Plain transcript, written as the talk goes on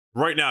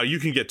Right now, you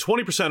can get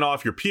 20%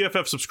 off your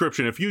PFF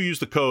subscription if you use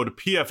the code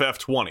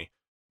PFF20.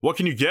 What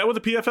can you get with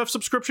a PFF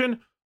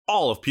subscription?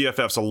 All of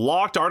PFF's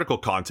locked article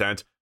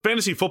content,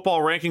 fantasy football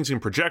rankings and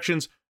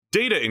projections,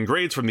 data and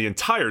grades from the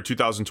entire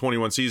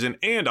 2021 season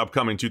and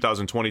upcoming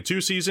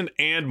 2022 season,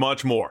 and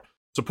much more.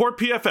 Support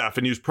PFF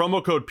and use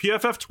promo code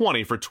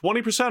PFF20 for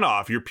 20%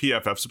 off your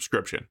PFF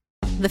subscription.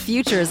 The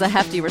future is a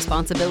hefty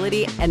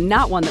responsibility and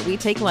not one that we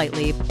take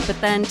lightly. But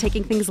then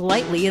taking things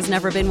lightly has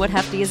never been what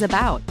Hefty is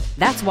about.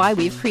 That's why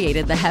we've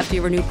created the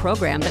Hefty Renew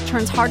program that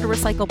turns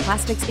hard-to-recycle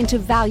plastics into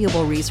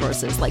valuable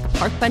resources like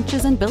park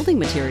benches and building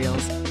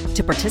materials.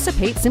 To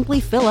participate, simply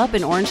fill up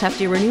an orange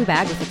Hefty Renew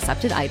bag with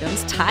accepted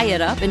items, tie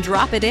it up, and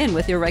drop it in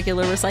with your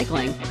regular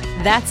recycling.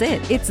 That's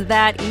it. It's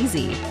that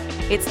easy.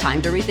 It's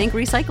time to rethink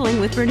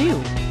recycling with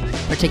Renew.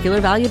 Particular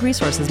valued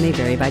resources may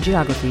vary by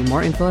geography.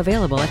 More info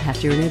available at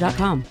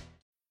heftyrenew.com.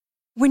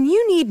 When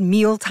you need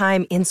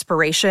mealtime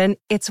inspiration,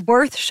 it's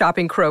worth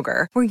shopping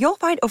Kroger, where you'll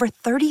find over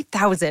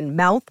 30,000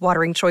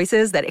 mouth-watering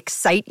choices that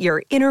excite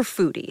your inner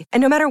foodie. And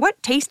no matter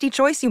what tasty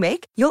choice you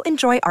make, you'll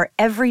enjoy our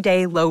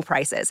everyday low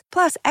prices,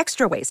 plus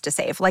extra ways to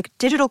save, like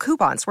digital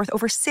coupons worth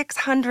over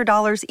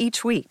 $600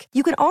 each week.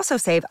 You can also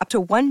save up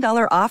to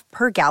 $1 off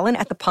per gallon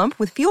at the pump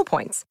with fuel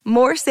points.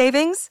 More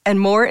savings and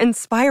more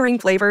inspiring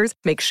flavors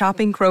make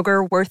shopping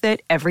Kroger worth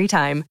it every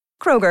time.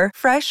 Kroger,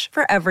 fresh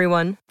for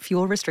everyone.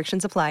 Fuel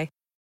restrictions apply.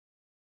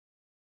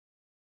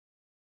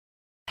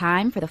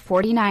 Time for the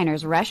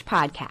 49ers Rush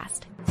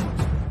Podcast.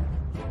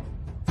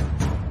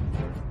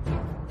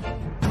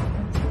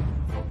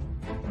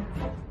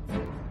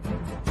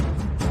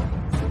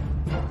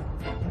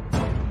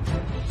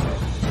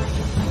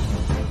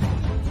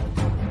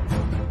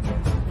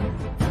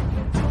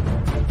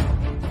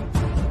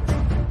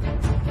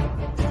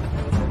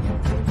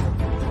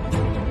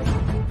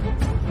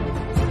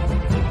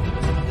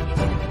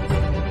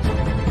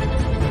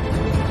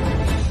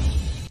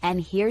 And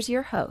here's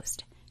your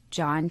host,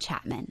 John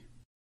Chapman.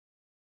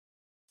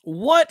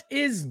 What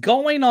is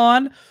going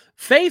on,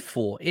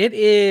 faithful? It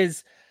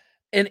is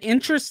an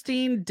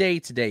interesting day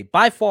today.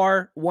 By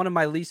far, one of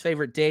my least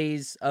favorite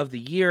days of the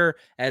year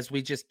as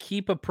we just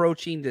keep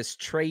approaching this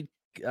trade,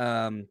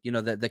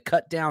 the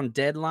cut down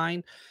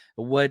deadline,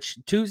 which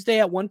Tuesday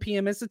at 1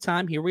 p.m. is the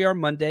time. Here we are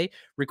Monday,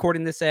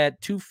 recording this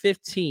at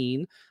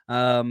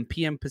 2:15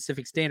 p.m.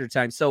 Pacific Standard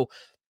Time. So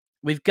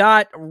we've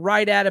got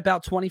right at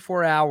about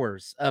 24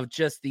 hours of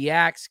just the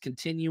axe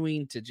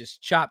continuing to just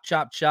chop.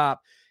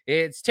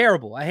 It's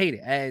terrible. I hate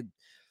it.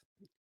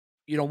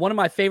 One of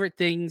my favorite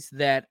things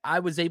that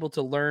I was able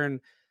to learn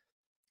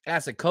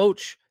as a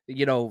coach,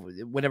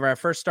 whenever I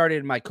first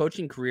started my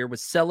coaching career,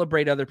 was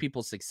celebrate other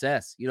people's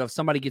success. If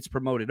somebody gets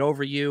promoted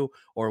over you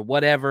or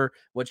whatever,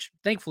 which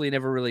thankfully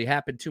never really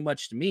happened too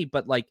much to me,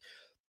 but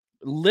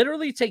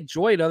literally take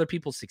joy in other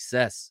people's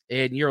success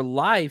in your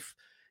life.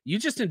 You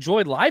just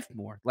enjoy life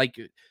more.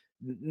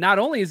 Not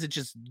only is it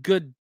just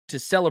good to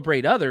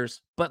celebrate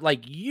others,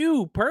 but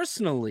you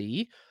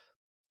personally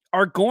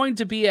are going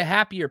to be a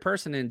happier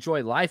person and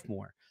enjoy life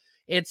more.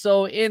 And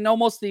so in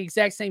almost the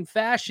exact same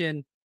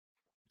fashion,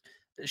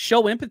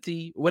 show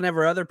empathy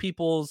whenever other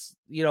people's,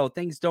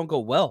 things don't go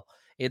well.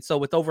 And so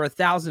with over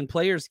 1,000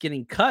 players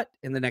getting cut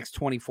in the next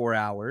 24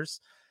 hours,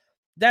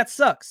 that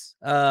sucks.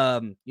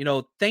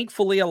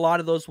 Thankfully, a lot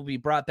of those will be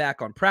brought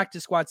back on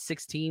practice squad.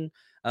 16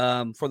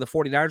 for the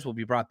 49ers will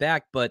be brought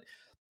back. But,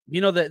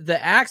 the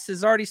axe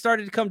has already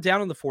started to come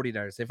down on the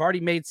 49ers. They've already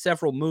made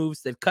several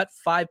moves. They've cut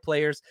 5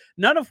 players,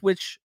 none of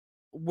which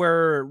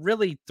were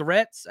really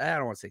threats. I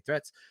don't want to say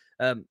threats.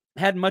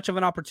 Had much of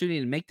an opportunity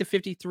to make the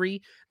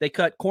 53. They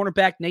cut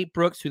cornerback Nate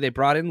Brooks, who they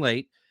brought in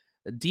late.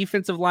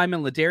 Defensive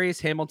lineman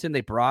Ladarius Hamilton,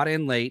 they brought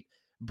in late.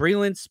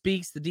 Breland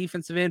Speaks, the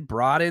defensive end,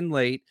 brought in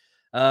late.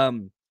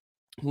 Linebacker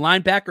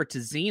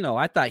Tizino,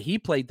 I thought he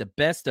played the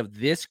best of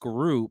this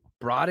group,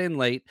 brought in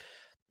late.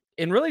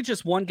 And really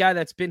just one guy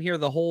that's been here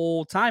the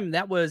whole time, and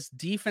that was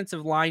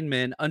defensive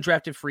lineman,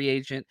 undrafted free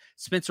agent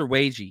Spencer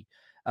Waege,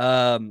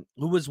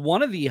 who was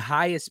one of the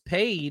highest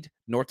paid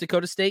North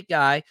Dakota State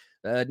guy,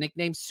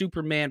 nicknamed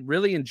Superman.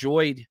 Really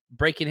enjoyed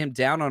breaking him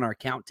down on our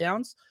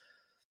countdowns.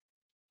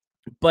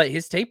 But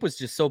his tape was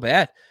just so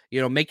bad.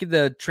 Making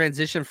the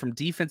transition from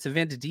defensive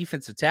end to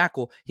defensive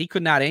tackle, he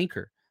could not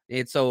anchor.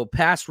 And so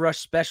pass rush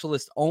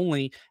specialist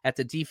only at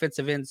the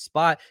defensive end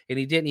spot, and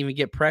he didn't even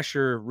get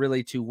pressure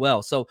really too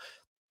well. So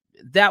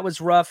that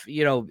was rough.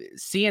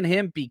 Seeing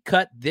him be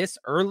cut this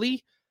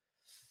early,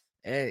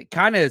 it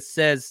kind of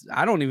says,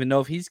 I don't even know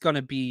if he's going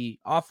to be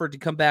offered to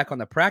come back on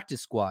the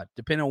practice squad,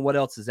 depending on what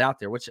else is out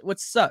there, which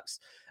sucks.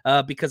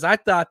 Because I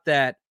thought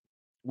that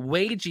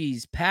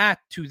Wage's path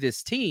to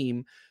this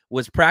team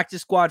was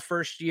practice squad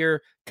first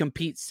year,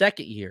 compete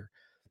second year.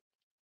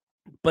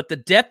 But the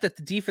depth at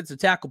the defensive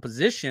tackle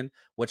position,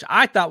 which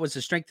I thought was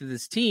the strength of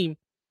this team,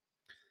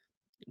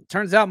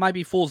 turns out might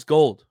be fool's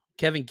gold.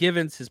 Kevin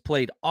Givens has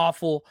played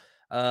awful.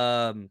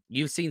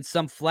 You've seen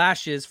some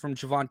flashes from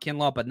Javon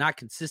Kinlaw, but not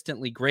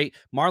consistently great.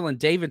 Marlon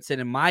Davidson,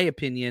 in my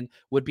opinion,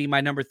 would be my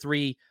number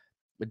 3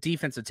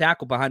 defensive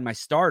tackle behind my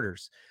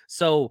starters.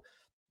 So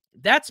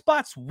that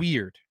spot's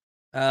weird.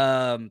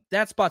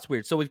 That spot's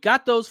weird. So we've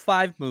got those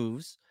 5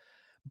 moves,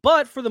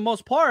 but for the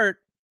most part,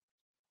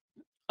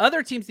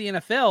 other teams in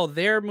the NFL,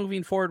 they're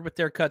moving forward with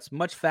their cuts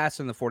much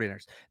faster than the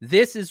 49ers.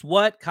 This is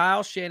what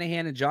Kyle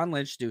Shanahan and John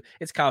Lynch do.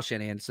 It's Kyle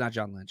Shanahan. It's not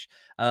John Lynch.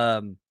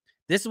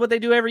 This is what they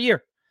do every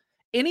year.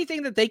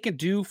 Anything that they can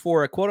do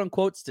for a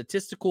quote-unquote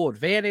statistical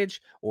advantage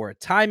or a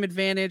time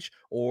advantage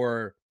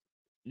or,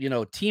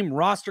 team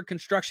roster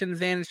construction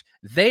advantage,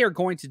 they are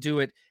going to do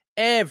it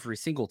every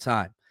single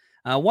time.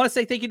 I want to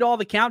say thank you to all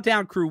the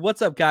Countdown crew.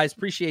 What's up, guys?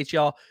 Appreciate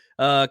y'all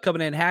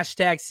coming in.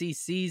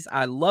 #CCs.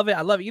 I love it.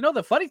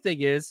 The funny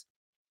thing is,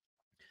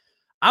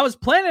 I was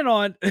planning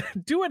on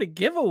doing a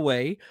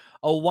giveaway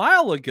a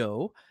while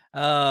ago.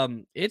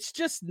 It's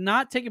just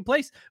not taking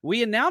place.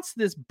 We announced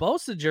this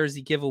Bosa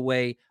jersey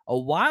giveaway a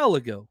while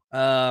ago.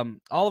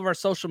 All of our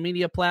social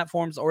media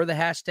platforms or the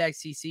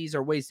 #CCs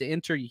are ways to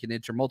enter. You can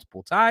enter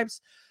multiple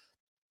times.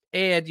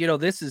 And,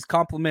 this is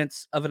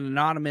compliments of an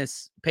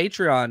anonymous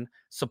Patreon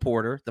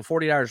supporter, the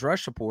 49ers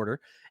Rush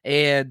supporter.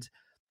 And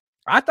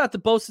I thought the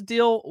Bosa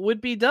deal would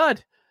be done,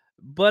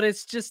 but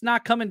it's just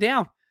not coming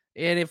down.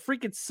 And it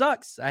freaking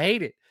sucks. I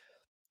hate it.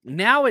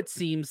 Now it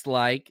seems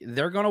like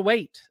they're going to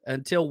wait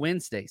until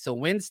Wednesday. So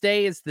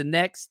Wednesday is the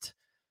next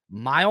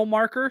mile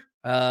marker,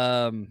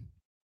 whatever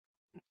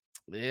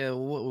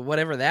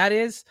that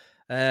is,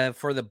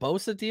 for the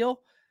Bosa deal.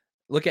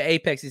 Look at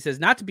Apex. He says,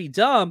 not to be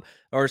dumb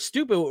or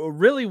stupid.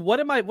 Really,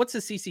 what's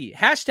a CC?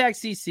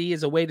 #CC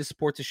is a way to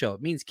support the show.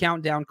 It means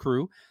Countdown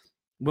Crew.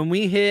 When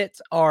we hit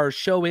our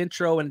show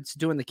intro and it's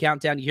doing the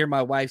countdown, you hear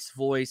my wife's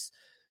voice,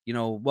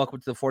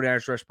 welcome to the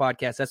 49ers Rush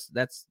podcast.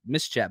 That's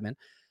Miss Chapman.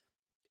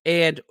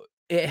 And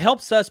it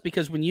helps us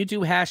because when you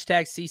do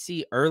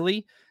 #CC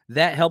early,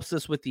 that helps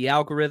us with the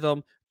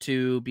algorithm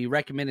to be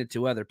recommended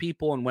to other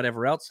people and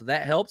whatever else. So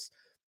that helps.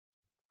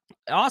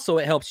 Also,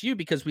 it helps you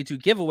because we do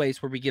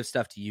giveaways where we give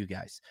stuff to you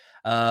guys.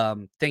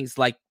 Things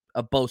like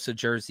a Bosa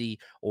jersey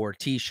or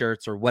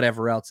T-shirts or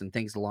whatever else and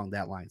things along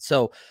that line.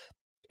 So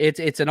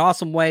it's an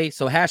awesome way.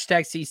 So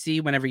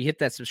 #CC, whenever you hit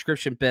that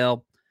subscription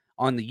bell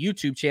on the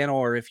YouTube channel,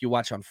 or if you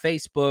watch on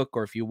Facebook,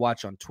 or if you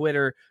watch on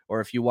Twitter, or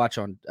if you watch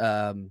on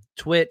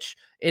Twitch,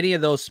 any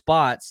of those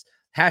spots,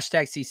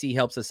 #CC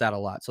helps us out a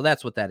lot. So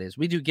that's what that is.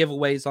 We do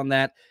giveaways on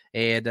that.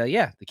 And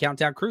the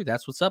Countdown Crew,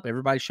 that's what's up.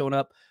 Everybody's showing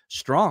up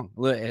strong.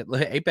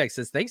 Apex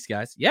says, thanks,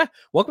 guys. Yeah,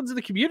 welcome to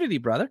the community,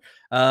 brother.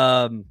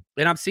 And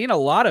I'm seeing a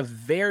lot of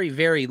very,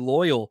 very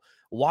loyal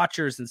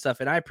watchers and stuff,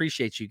 and I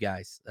appreciate you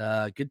guys.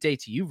 Good day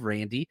to you,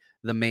 Randy,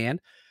 the man.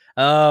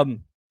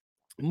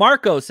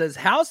 Marco says,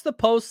 how's the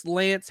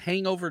post-Lance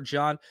hangover,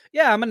 John?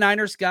 Yeah, I'm a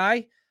Niners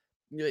guy.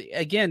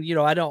 Again,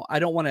 I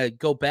don't want to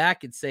go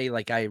back and say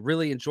like I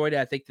really enjoyed it.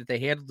 I think that they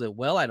handled it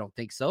well. I don't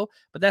think so,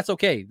 but that's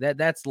okay.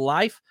 That's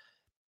life.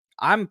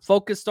 I'm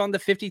focused on the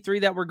 53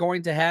 that we're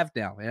going to have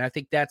now, and I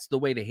think that's the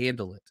way to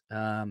handle it.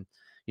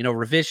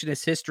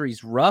 Revisionist history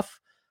is rough,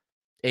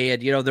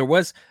 and there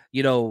was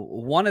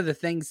one of the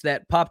things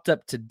that popped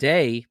up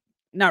today.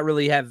 Not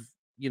really have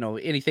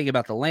anything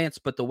about the Lance,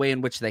 but the way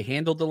in which they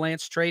handled the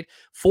Lance trade.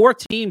 4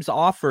 teams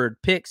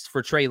offered picks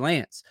for Trey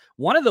Lance.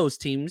 One of those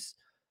teams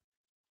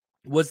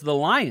was the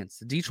Lions,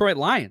 the Detroit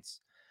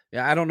Lions.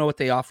 Yeah, I don't know what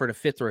they offered, a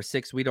 5th or a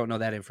 6th. We don't know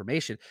that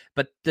information.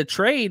 But the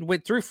trade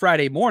went through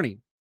Friday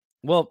morning.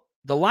 Well,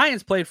 the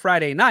Lions played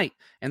Friday night,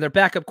 and their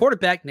backup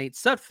quarterback, Nate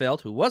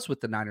Sudfeld, who was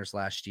with the Niners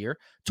last year,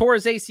 tore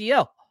his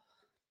ACL.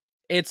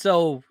 And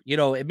so,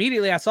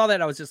 immediately I saw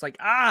that, I was just like,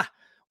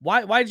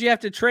 why did you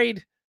have to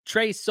trade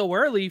Trey so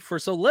early for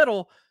so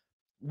little?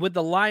 Would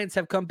the Lions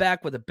have come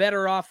back with a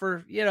better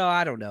offer?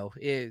 I don't know.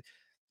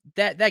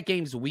 That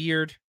game's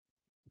weird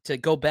to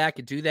go back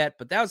and do that,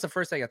 but that was the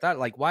first thing I thought.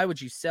 Like, why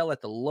would you sell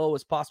at the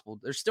lowest possible?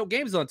 There's still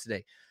games on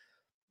today,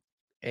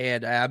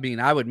 and I mean,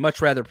 I would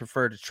much rather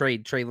prefer to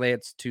trade Trey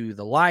Lance to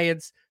the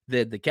Lions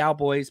than the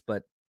Cowboys.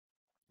 But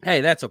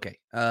hey, that's okay.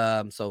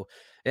 So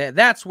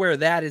that's where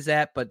that is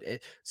at. But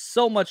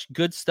so much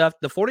good stuff.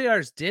 The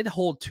 49ers did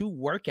hold 2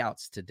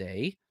 workouts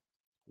today.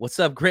 What's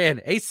up,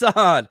 Grant?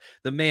 Asan,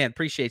 the man,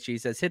 appreciate you. He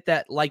says, hit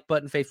that like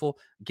button, faithful.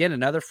 Again,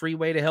 another free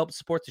way to help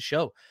support the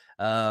show.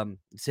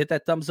 Just hit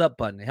that thumbs up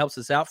button. It helps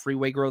us out. Free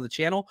way grow the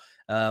channel.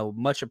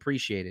 Much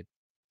appreciated.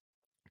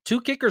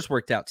 2 kickers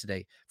worked out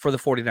today for the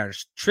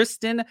 49ers.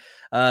 Tristan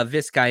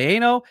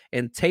Vizcaino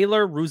and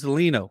Taylor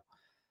Ruzzolino.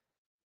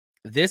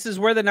 This is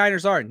where the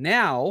Niners are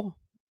now.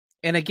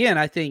 And again,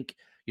 I think,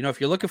 if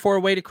you're looking for a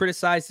way to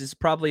criticize, this is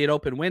probably an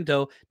open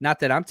window.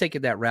 Not that I'm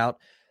taking that route.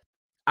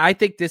 I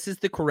think this is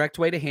the correct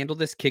way to handle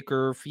this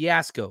kicker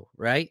fiasco,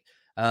 right?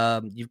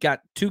 You've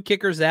got 2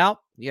 kickers out.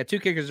 You got 2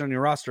 kickers on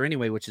your roster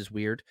anyway, which is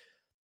weird.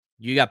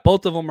 You got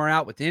both of them are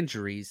out with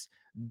injuries.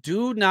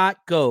 Do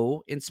not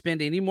go and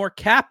spend any more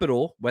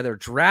capital, whether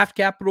draft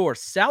capital or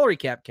salary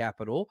cap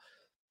capital,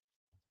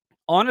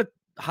 on a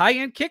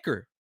high-end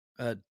kicker.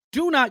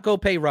 Do not go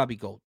pay Robbie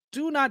Gould.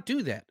 Do not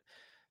do that.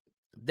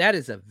 That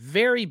is a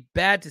very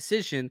bad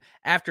decision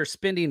after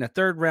spending a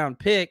 3rd-round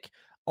pick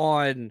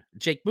on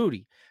Jake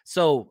Moody.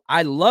 So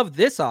I love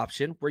this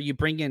option where you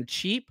bring in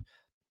cheap,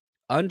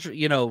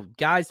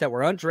 guys that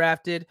were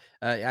undrafted.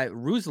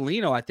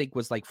 Ruzzolino, I think,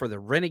 was like for the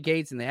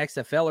Renegades in the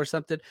XFL or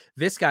something.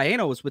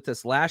 Vizcaino was with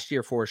us last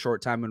year for a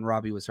short time when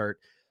Robbie was hurt.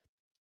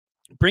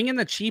 Bring in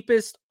the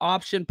cheapest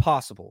option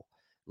possible.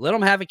 Let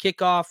them have a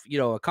kickoff,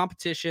 a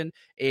competition.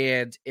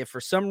 And if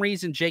for some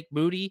reason Jake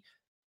Moody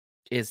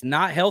is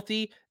not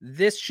healthy,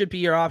 this should be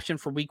your option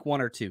for week 1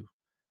 or 2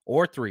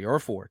 or 3 or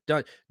 4.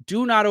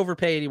 Do not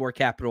overpay any more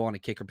capital on a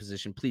kicker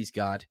position, please,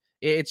 God.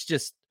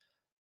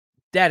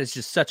 That is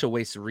just such a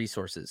waste of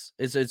resources.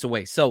 It's a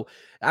waste. So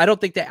I don't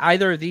think that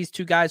either of these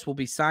two guys will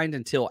be signed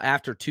until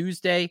after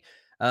Tuesday.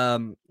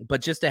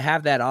 But just to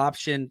have that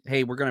option,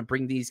 hey, we're going to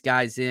bring these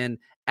guys in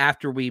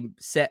after we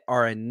set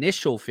our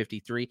initial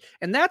 53.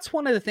 And that's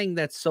one of the things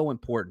that's so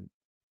important.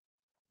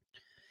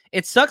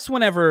 It sucks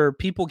whenever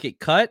people get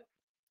cut.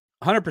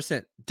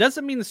 100%.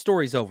 Doesn't mean the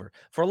story's over.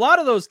 For a lot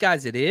of those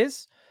guys, it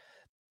is.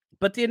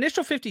 But the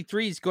initial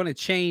 53 is going to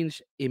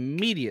change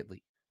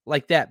immediately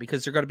like that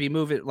because they're going to be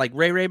moving, like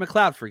Ray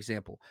McLeod, for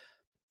example.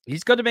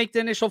 He's going to make the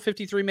initial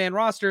 53-man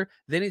roster.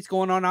 Then he's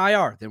going on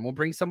IR. Then we'll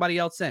bring somebody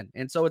else in.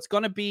 And so it's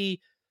going to be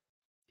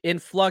in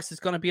flux.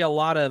 It's going to be a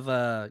lot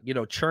of,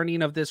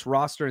 churning of this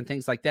roster and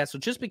things like that. So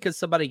just because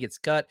somebody gets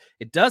cut,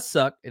 it does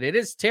suck and it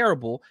is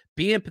terrible.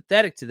 Be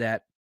empathetic to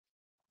that.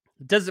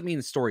 Doesn't mean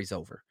the story's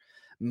over.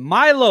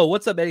 Milo,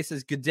 what's up, Eddie?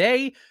 Says, good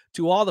day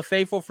to all the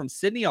faithful from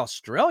Sydney,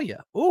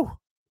 Australia. Ooh,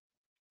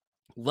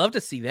 love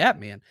to see that,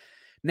 man.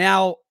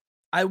 Now,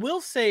 I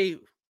will say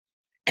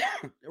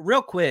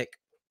real quick,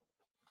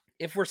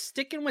 if we're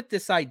sticking with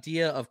this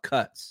idea of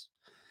cuts,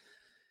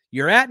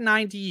 you're at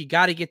 90, you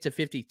got to get to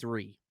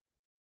 53.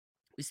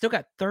 We still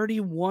got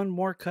 31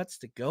 more cuts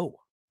to go.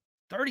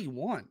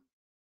 31.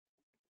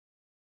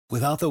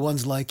 Without the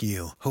ones like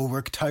you, who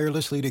work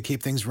tirelessly to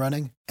keep things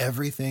running,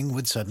 everything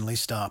would suddenly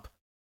stop.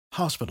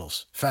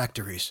 Hospitals,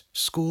 factories,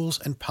 schools,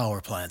 and power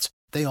plants,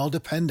 they all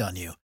depend on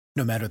you.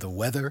 No matter the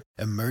weather,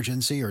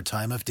 emergency, or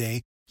time of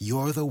day,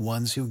 you're the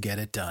ones who get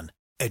it done.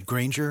 At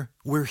Grainger,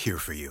 we're here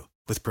for you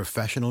with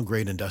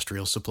professional-grade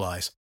industrial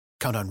supplies.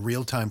 Count on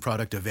real-time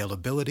product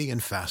availability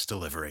and fast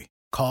delivery.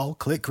 Call,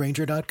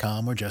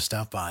 clickgrainger.com, or just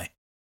stop by.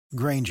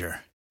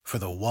 Grainger, for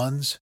the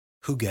ones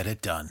who get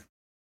it done.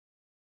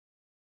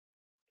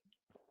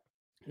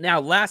 Now,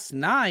 last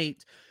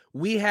night,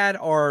 we had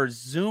our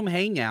Zoom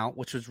hangout,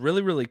 which was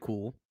really, really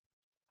cool,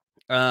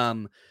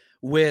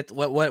 with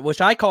which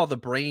I call the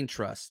brain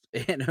trust.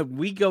 And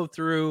we go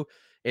through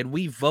and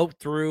we vote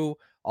through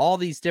all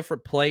these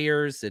different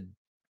players and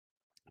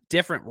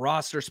different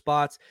roster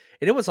spots.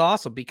 And it was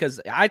awesome because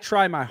I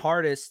try my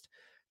hardest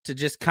to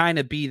just kind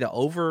of be the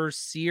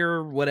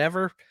overseer,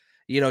 whatever,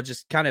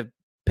 just kind of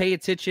pay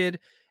attention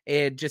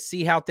and just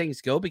see how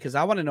things go because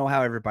I want to know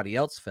how everybody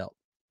else felt.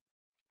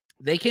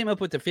 They came up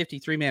with the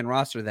 53-man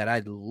roster that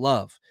I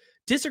love.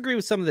 Disagree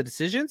with some of the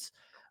decisions.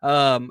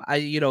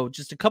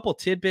 Just a couple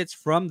tidbits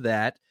from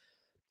that.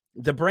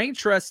 The brain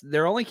trust,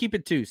 they're only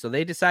keeping 2. So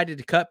they decided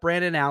to cut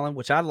Brandon Allen,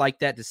 which I like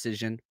that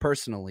decision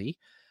personally.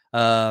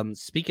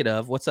 Speaking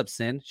of, what's up,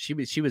 Sin?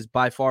 She was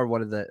by far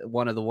one of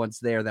the ones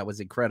there that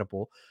was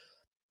incredible.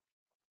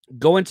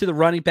 Going to the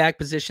running back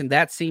position,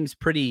 that seems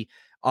pretty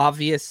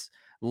obvious.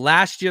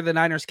 Last year, the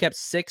Niners kept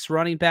 6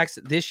 running backs.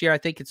 This year, I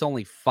think it's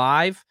only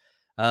 5.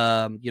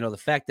 The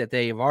fact that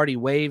they have already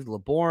waived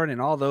LeBourne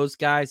and all those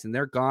guys and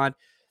they're gone.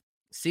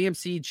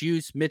 CMC,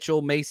 Juice,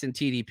 Mitchell, Mason,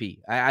 TDP.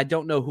 I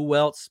don't know who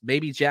else.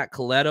 Maybe Jack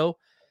Coletto,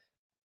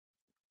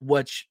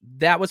 which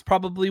that was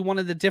probably one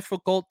of the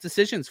difficult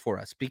decisions for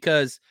us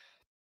because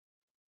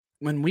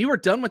when we were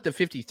done with the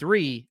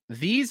 53,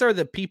 these are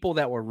the people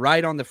that were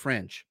right on the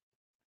fringe.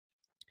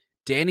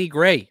 Danny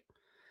Gray,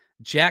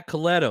 Jack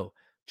Coletto,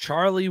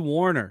 Charlie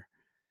Warner,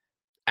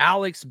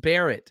 Alex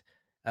Barrett,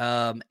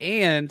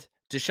 and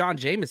Deshaun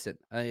Jameson.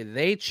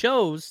 They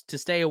chose to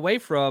stay away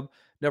from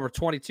number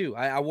 22.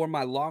 I wore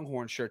my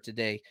Longhorn shirt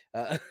today.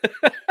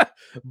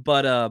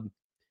 But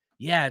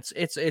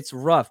it's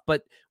rough.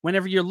 But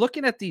whenever you're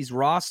looking at these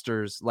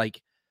rosters,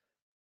 like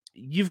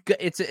you've got,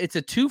 it's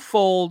a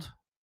twofold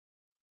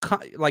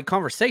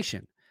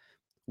conversation.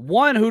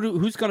 One,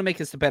 who's going to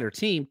make us a better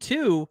team?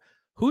 2,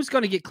 who's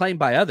going to get claimed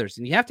by others?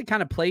 And you have to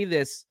kind of play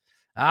this,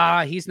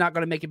 he's not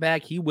going to make it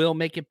back. He will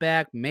make it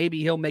back.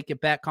 Maybe he'll make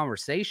it back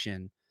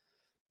conversation.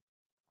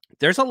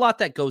 There's a lot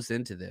that goes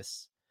into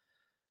this.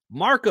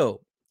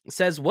 Marco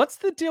says, what's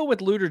the deal with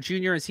Luter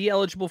Jr.? Is he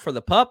eligible for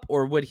the PUP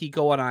or would he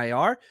go on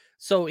IR?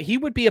 So he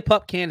would be a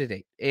PUP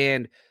candidate.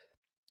 And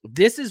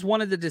this is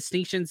one of the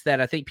distinctions that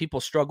I think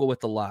people struggle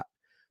with a lot.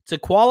 To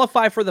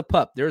qualify for the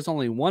PUP, there's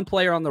only one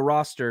player on the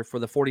roster for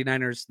the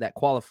 49ers that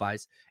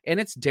qualifies, and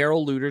it's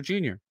Darrell Luter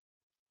Jr.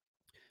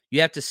 You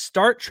have to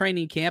start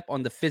training camp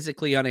on the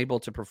physically unable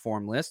to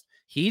perform list.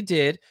 He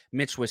did.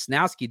 Mitch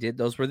Wisnowski did.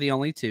 Those were the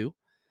only 2.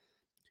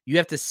 You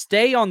have to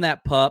stay on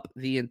that PUP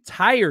the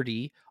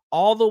entirety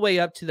all the way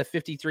up to the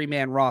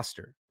 53-man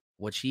roster,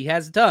 which he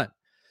has done.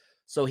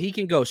 So he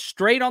can go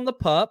straight on the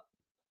PUP,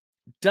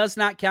 does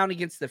not count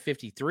against the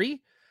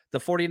 53. The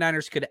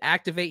 49ers could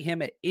activate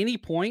him at any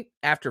point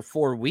after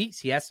 4 weeks.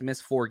 He has to miss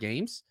 4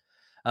 games.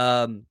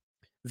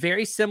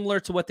 very similar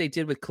to what they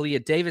did with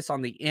Kalia Davis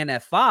on the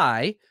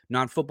NFI,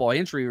 non-football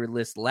injury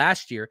list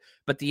last year.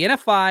 But the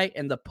NFI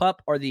and the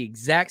PUP are the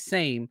exact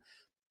same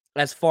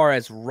as far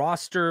as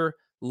roster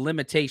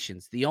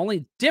limitations. The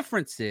only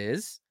difference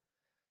is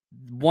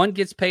one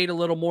gets paid a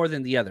little more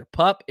than the other.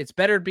 PUP, it's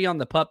better to be on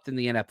the PUP than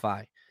the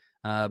NFI.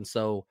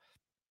 So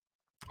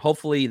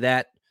hopefully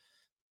that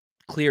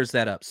clears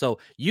that up. So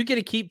you get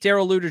to keep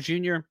Darrell Luter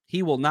Jr.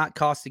 He will not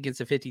cost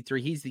against a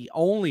 53. He's the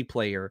only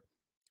player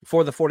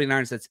for the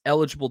 49ers that's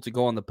eligible to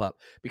go on the PUP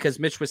because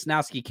Mitch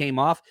Wisnowski came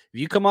off. If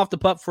you come off the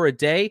PUP for a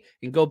day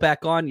and go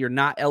back on, you're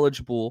not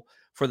eligible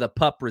for the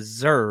PUP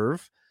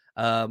reserve,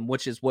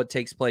 which is what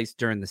takes place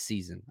during the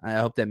season. I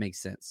hope that makes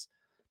sense.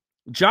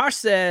 Josh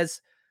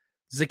says,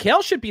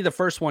 Zakelj should be the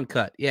first one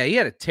cut. Yeah, he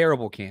had a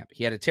terrible camp.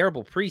 He had a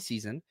terrible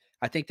preseason.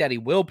 I think that he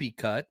will be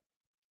cut.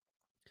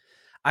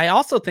 I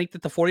also think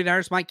that the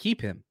 49ers might keep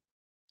him.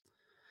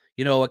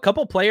 You know, a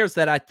couple players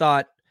that I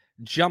thought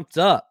jumped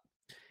up,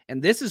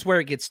 and this is where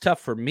it gets tough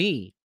for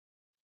me.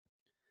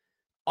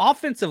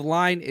 Offensive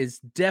line is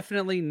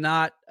definitely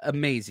not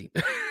amazing.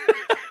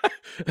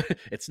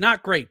 It's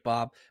not great,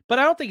 Bob, but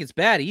I don't think it's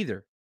bad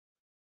either.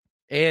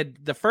 And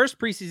the first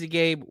preseason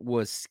game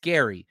was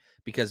scary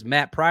because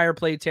Matt Pryor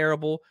played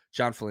terrible.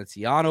 John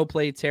Feliciano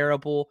played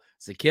terrible.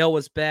 Zakelj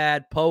was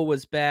bad. Poe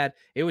was bad.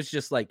 It was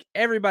just like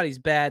everybody's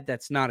bad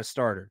that's not a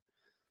starter.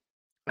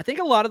 I think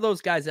a lot of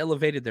those guys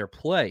elevated their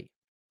play.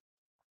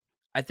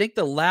 I think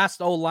the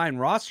last O-line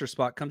roster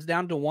spot comes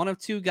down to one of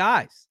two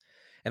guys.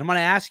 And I'm going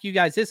to ask you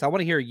guys this. I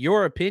want to hear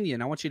your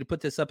opinion. I want you to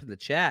put this up in the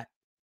chat.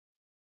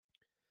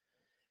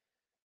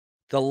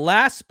 The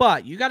last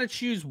spot, you got to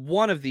choose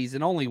one of these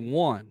and only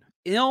one.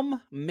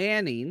 Ilm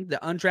Manning, the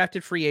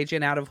undrafted free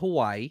agent out of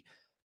Hawaii.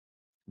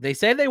 They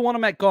say they want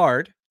him at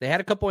guard. They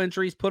had a couple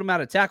injuries, put him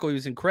out at tackle. He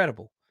was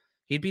incredible.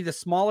 He'd be the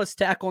smallest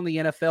tackle in the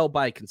NFL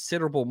by a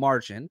considerable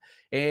margin.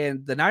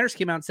 And the Niners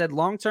came out and said,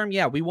 long-term,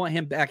 yeah, we want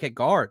him back at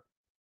guard.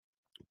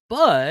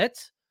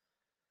 But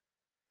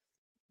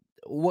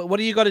what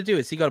are you going to do?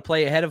 Is he going to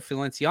play ahead of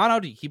Feliciano?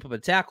 Do you keep him a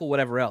tackle?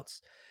 Whatever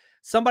else.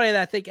 Somebody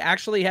that I think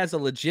actually has a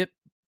legit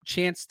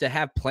chance to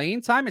have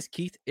playing time is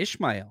Keith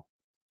Ishmael,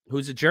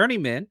 who's a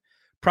journeyman,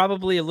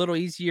 probably a little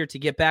easier to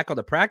get back on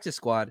the practice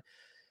squad.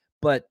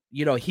 But,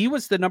 you know, he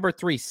was the number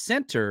 3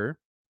 center,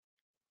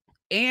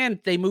 and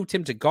they moved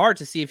him to guard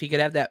to see if he could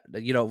have that,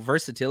 you know,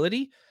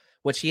 versatility,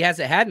 which he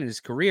hasn't had in his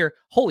career.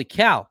 Holy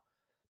cow.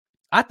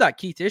 I thought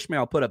Keith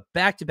Ishmael put up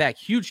back-to-back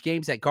huge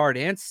games at guard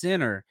and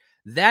center.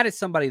 That is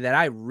somebody that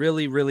I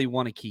really, really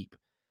want to keep.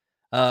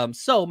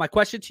 So my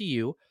question to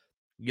you,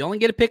 you only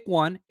get to pick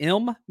one,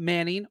 Ilm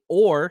Manning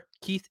or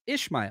Keith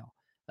Ishmael.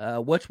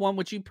 Which one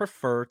would you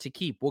prefer to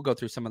keep? We'll go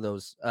through some of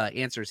those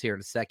answers here in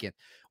a second.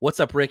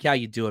 What's up, Rick? How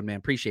you doing, man?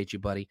 Appreciate you,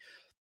 buddy.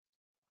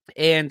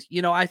 And,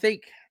 you know, I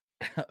think,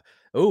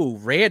 oh,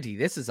 Randy,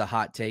 this is a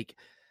hot take.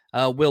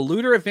 Will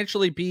Luter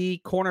eventually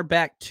be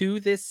cornerback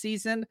 2 this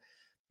season?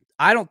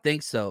 I don't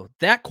think so.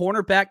 That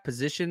cornerback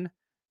position,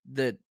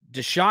 the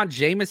Deshaun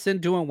Jameson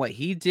doing what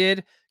he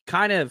did,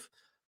 kind of,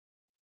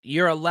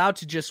 you're allowed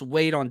to just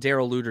wait on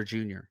Darrell Luter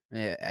Jr.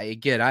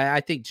 Again,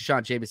 I think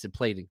Deshaun Jameson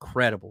played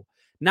incredible.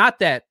 Not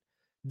that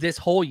this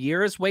whole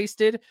year is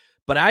wasted,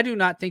 but I do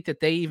not think that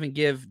they even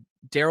give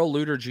Darrell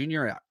Luter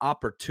Jr. an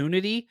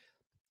opportunity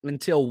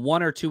until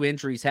 1 or 2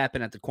 injuries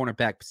happen at the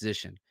cornerback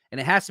position.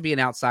 And it has to be an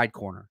outside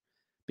corner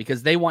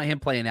because they want him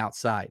playing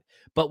outside.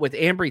 But with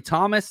Ambry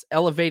Thomas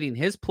elevating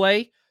his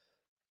play,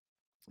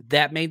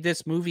 that made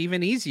this move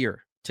even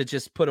easier to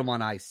just put him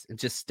on ice and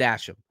just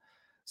stash him.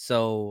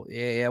 So,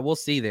 yeah, we'll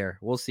see there.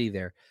 We'll see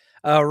there.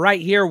 Right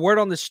here, word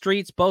on the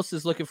streets, Bosa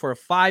is looking for a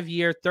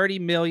 5-year,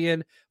 $30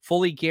 million,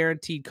 fully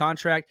guaranteed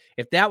contract.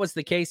 If that was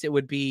the case, it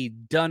would be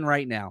done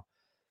right now.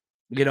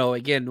 You know,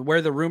 again,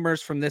 where the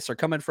rumors from this are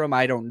coming from,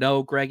 I don't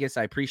know, Gregus.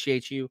 I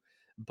appreciate you,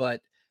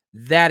 but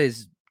that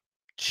is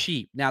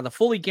cheap. Now, the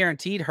fully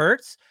guaranteed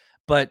hurts,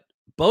 but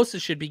Bosa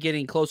should be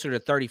getting closer to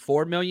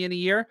 $34 million a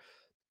year.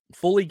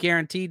 Fully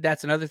guaranteed,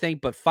 that's another thing.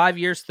 But 5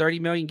 years, $30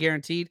 million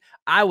guaranteed,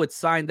 I would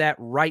sign that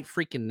right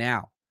freaking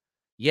now.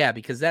 Yeah,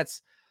 because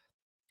that's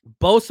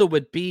Bosa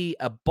would be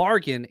a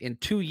bargain in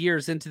 2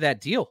 years into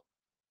that deal.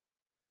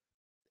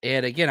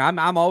 And again,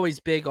 I'm always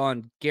big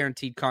on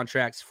guaranteed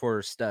contracts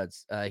for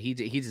studs. He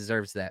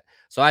deserves that.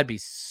 So I'd be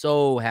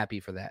so happy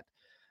for that.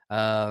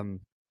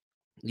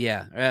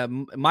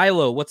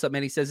 Milo, what's up,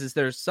 man? He says, is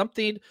there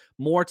something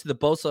more to the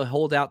Bosa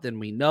holdout than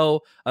we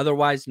know?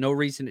 Otherwise, no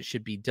reason it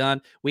should be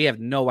done. We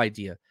have no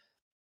idea.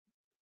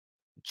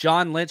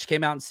 John Lynch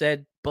came out and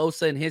said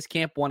Bosa and his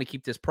camp want to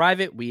keep this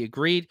private. We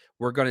agreed.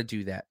 We're going to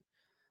do that.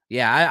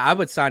 Yeah, I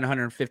would sign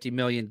 $150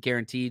 million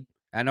guaranteed.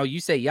 I know you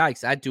say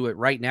yikes. I'd do it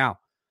right now.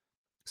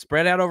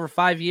 Spread out over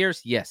 5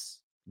 years. Yes,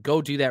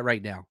 go do that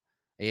right now.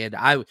 And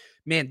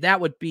that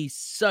would be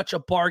such a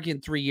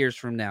bargain 3 years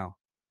from now.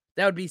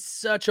 That would be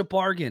such a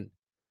bargain.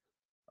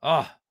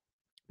 Oh,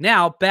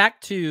 now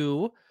back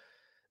to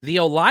the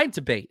O-line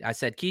debate. I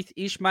said Keith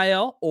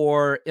Ishmael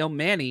or Ilm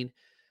Manning.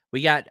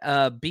 We got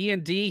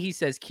B&D. He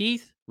says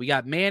Keith. We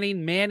got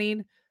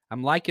Manning.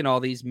 I'm liking all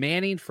these.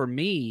 Manning for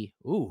me.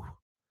 Ooh,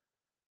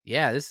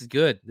 Yeah, this is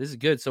good. This is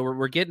good. So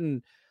we're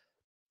getting,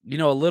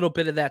 a little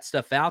bit of that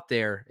stuff out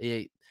there.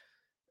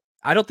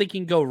 I don't think you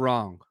can go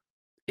wrong.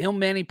 Il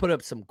Manning put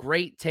up some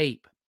great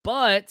tape,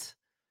 but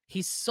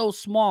he's so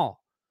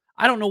small.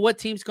 I don't know what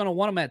team's going to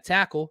want him at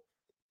tackle.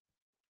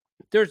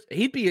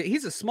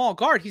 He's a small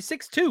guard. He's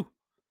 6'2".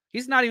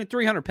 He's not even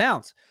 300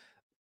 pounds.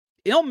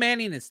 Il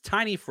Manning is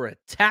tiny for a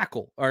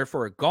tackle or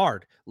for a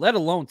guard, let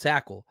alone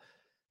tackle.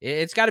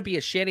 It's got to be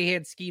a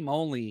Shanahan scheme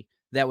only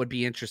that would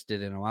be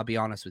interested in him. I'll be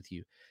honest with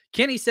you.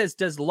 Kenny says,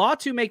 does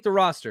Latu make the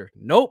roster?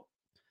 Nope.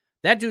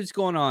 That dude's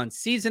going on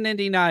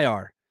season-ending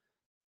IR.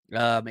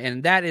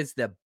 And that is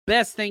the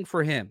best thing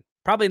for him.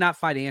 Probably not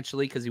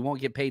financially because he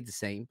won't get paid the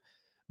same.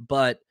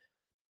 But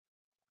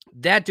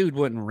that dude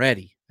wasn't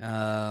ready.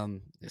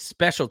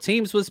 Special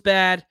teams was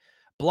bad.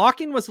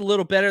 Blocking was a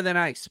little better than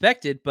I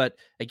expected. But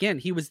again,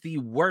 he was the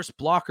worst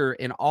blocker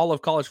in all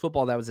of college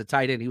football that was a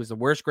tight end. He was the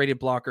worst graded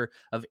blocker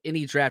of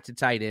any drafted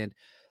tight end.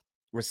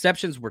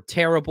 Receptions were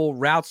terrible.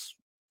 Routes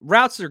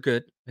are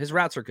good. His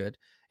routes are good.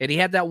 And he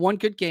had that one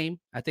good game.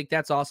 I think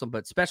that's awesome.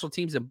 But special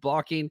teams and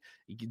blocking,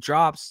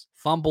 drops,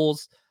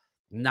 fumbles,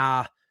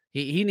 nah.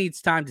 He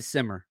needs time to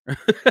simmer.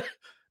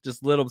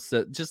 Just let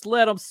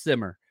him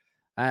simmer.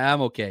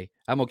 I'm okay.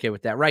 I'm okay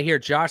with that. Right here,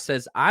 Josh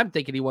says, I'm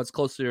thinking he wants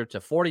closer to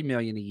 $40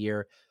 million a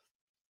year.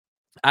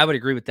 I would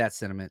agree with that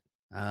sentiment.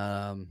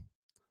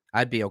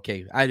 I'd be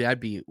okay. I'd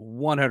be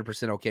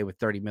 100% okay with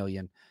 $30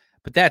 million.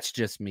 But that's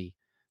just me.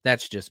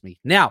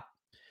 Now,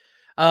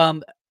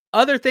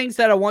 other things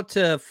that I want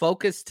to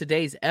focus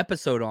today's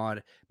episode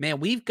on, man,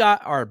 we've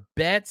got our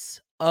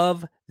bets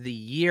of the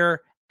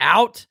year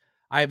out.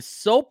 I am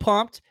so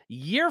pumped.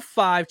 Year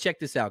 5. Check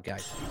this out,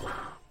 guys.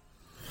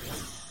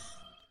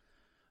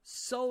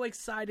 So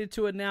excited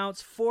to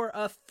announce for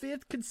a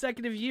 5th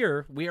consecutive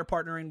year, we are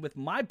partnering with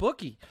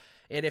MyBookie.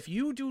 And if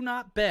you do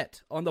not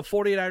bet on the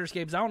 49ers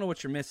games, I don't know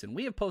what you're missing.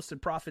 We have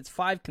posted profits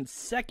 5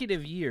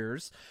 consecutive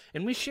years,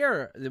 and we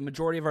share the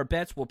majority of our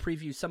bets. We'll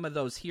preview some of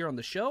those here on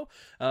the show,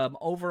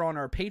 over on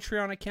our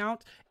Patreon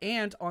account,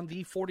 and on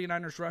the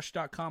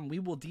 49ersrush.com. We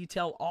will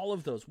detail all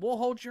of those. We'll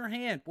hold your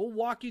hand. We'll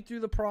walk you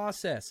through the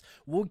process.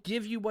 We'll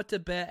give you what to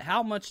bet,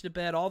 how much to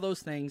bet, all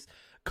those things.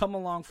 Come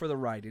along for the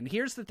ride. And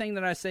here's the thing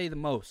that I say the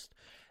most.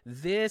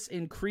 This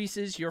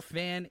increases your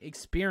fan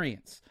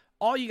experience.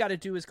 All you got to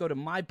do is go to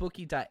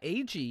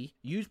mybookie.ag,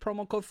 use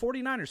promo code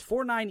 49ers,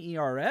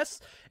 49ERS,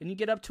 and you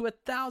get up to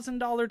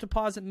 $1,000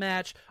 deposit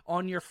match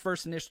on your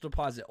first initial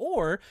deposit.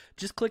 Or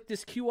just click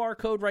this QR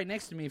code right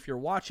next to me if you're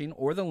watching,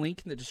 or the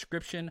link in the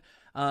description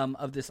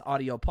of this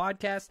audio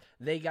podcast.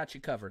 They got you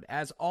covered.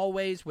 As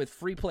always, with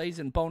free plays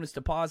and bonus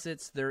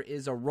deposits, there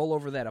is a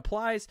rollover that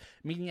applies,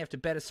 meaning you have to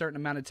bet a certain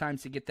amount of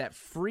times to get that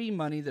free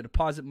money, the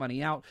deposit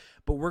money out.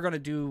 But we're going to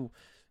do...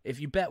 If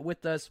you bet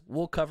with us,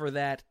 we'll cover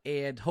that,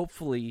 and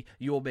hopefully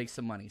you will make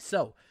some money.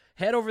 So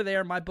head over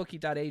there,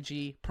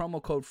 mybookie.ag,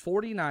 promo code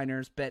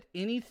 49ers. Bet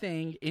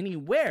anything,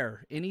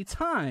 anywhere,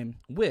 anytime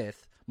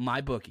with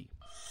MyBookie.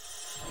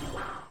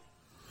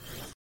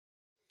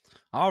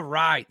 All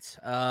right.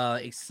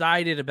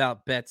 Excited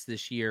about bets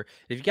this year.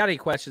 If you got any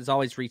questions,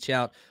 always reach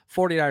out.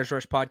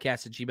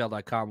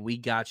 49ersrushpodcast@gmail.com. We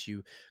got you.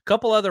 A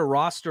couple other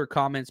roster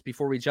comments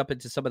before we jump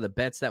into some of the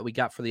bets that we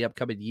got for the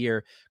upcoming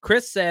year.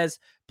 Chris says,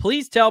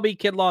 please tell me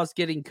Kinlaw's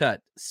getting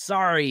cut.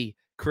 Sorry,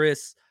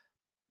 Chris.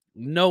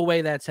 No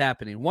way that's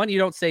happening. One, you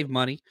don't save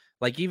money.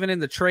 Like even in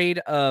the trade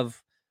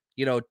of,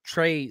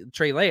 Trey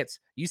Lance,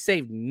 you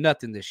saved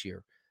nothing this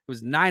year. It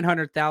was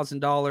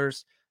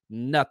 $900,000.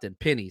 Nothing,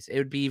 pennies. It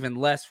would be even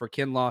less for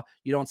Kinlaw.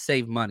 You don't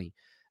save money.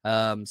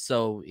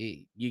 So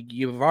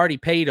you've already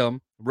paid them.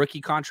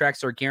 Rookie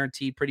contracts are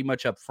guaranteed pretty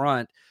much up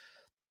front.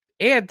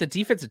 And the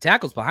defensive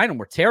tackles behind them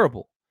were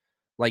terrible.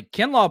 Like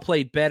Kinlaw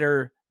played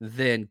better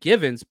than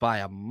Givens by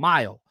a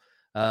mile.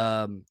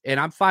 And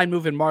I'm fine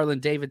moving Marlon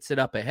Davidson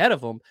up ahead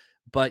of him,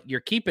 but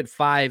you're keeping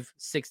 5,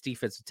 6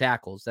 defensive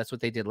tackles. That's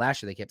what they did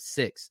last year. They kept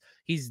 6.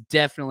 He's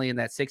definitely in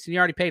that 6, and you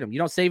already paid him. You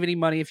don't save any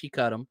money if you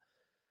cut him.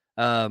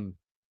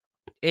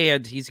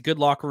 And he's a good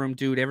locker room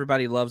dude.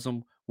 Everybody loves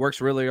him.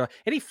 Works really well.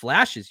 And he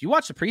flashes. You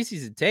watch the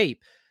preseason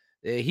tape.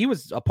 He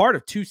was a part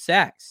of 2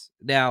 sacks.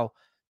 Now,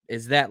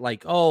 is that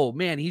like, oh,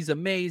 man, he's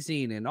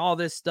amazing and all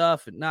this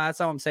stuff? No, that's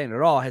not what I'm saying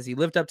at all. Has he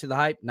lived up to the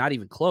hype? Not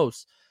even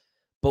close.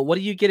 But what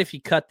do you get if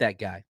you cut that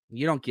guy?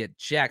 You don't get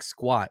jack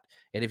squat.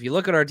 And if you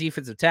look at our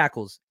defensive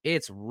tackles,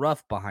 it's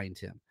rough behind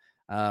him.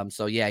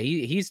 So, yeah,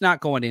 he's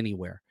not going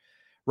anywhere.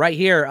 Right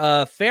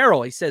here,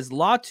 Farrell, he says,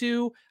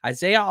 Latu,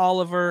 Isaiah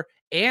Oliver,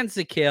 and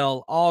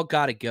Zakelj all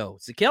got to go.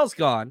 Zakel's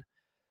gone.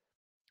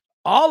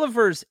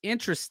 Oliver's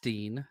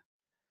interesting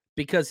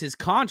because his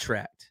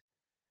contract,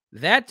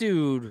 that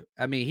dude,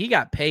 I mean, he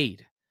got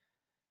paid.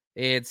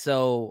 And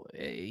so,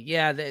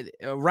 yeah,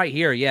 right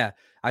here, yeah.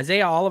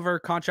 Isaiah Oliver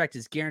contract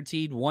is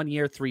guaranteed 1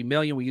 year, $3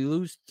 million. We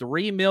lose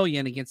 $3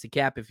 million against the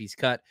cap if he's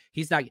cut.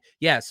 He's not,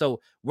 yeah,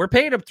 so we're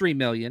paying him $3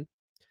 million.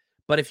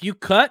 But if you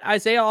cut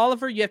Isaiah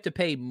Oliver, you have to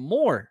pay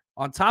more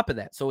on top of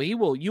that. So you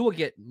will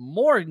get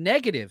more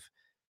negative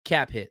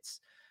cap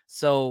hits.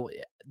 So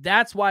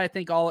that's why I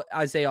think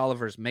Isaiah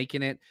Oliver's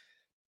making it.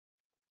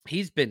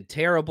 He's been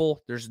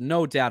terrible. There's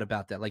no doubt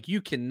about that. Like,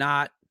 you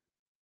can't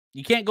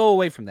go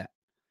away from that.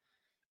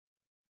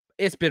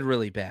 It's been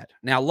really bad.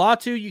 Now,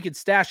 Latu, you can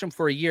stash him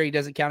for a year. He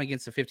doesn't count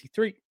against the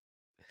 53.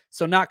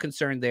 So not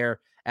concerned there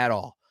at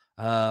all.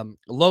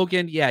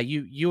 Logan, yeah,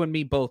 you and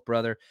me both,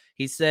 brother.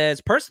 He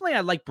says, personally,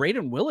 I'd like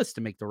Braden Willis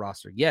to make the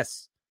roster.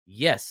 Yes.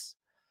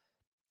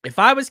 If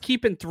I was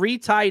keeping 3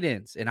 tight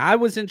ends and I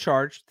was in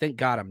charge, thank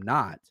God I'm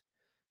not.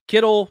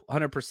 Kittle,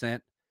 100%.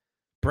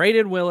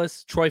 Braden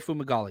Willis, Troy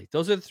Fumagalli.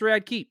 Those are the 3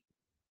 I'd keep.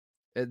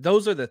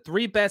 Those are the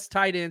 3 best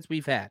tight ends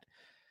we've had.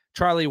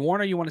 Charlie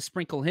Warner, you want to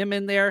sprinkle him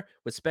in there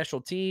with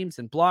special teams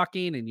and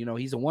blocking, and,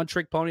 he's a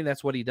one-trick pony.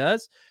 That's what he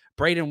does.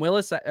 Braden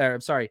Willis,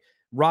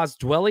 Ross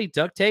Dwelley,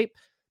 duct tape.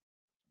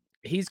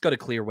 He's going to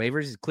clear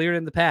waivers. He's cleared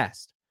in the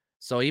past.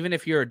 So even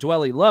if you're a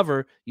Dwelley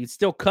lover, you'd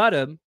still cut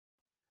him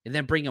and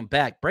then bring him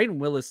back. Braden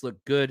Willis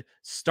looked good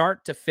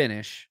start to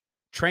finish.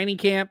 Training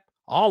camp,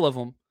 all of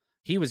them.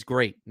 He was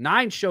great.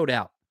 9 showed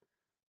out.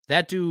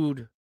 That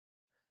dude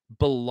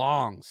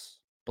belongs.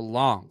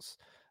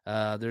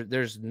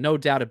 There's no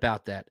doubt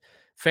about that.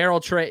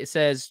 Farrell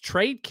says,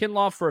 trade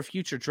Kinlaw for a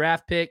future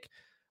draft pick.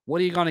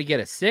 What are you going to get,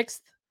 a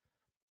 6th?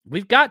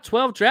 We've got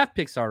 12 draft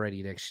picks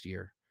already next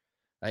year.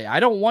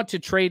 I don't want to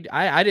trade.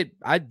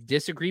 I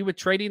disagree with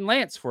trading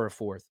Lance for a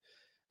 4th.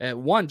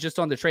 One, just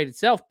on the trade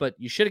itself, but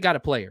you should have got a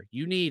player.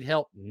 You need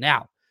help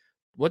now.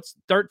 What's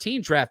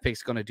 13 draft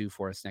picks going to do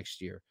for us next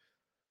year?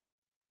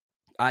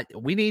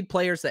 We need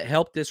players that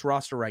help this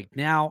roster right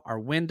now. Our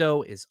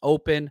window is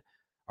open.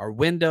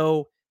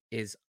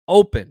 That's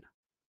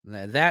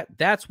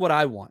what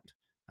I want.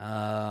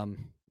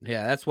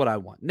 That's what I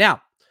want.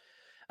 Now,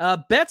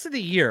 bets of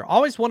the year,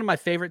 always one of my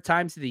favorite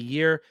times of the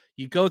year.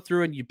 You go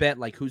through and you bet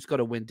like who's going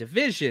to win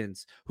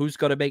divisions, who's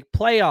going to make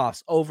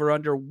playoffs, over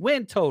under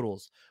win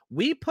totals.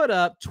 We put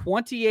up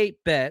 28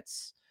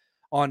 bets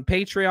on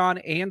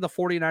Patreon and the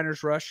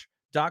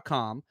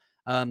 49ersrush.com.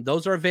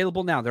 Those are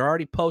available now. They're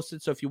already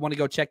posted. So if you want to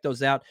go check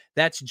those out,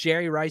 that's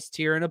Jerry Rice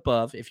tier and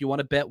above if you want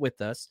to bet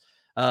with us.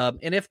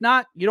 And if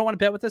not, you don't want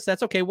to bet with us,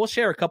 that's okay. We'll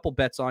share a couple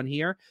bets on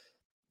here.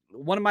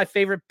 One of my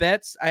favorite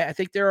bets, I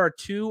think there are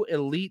 2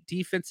 elite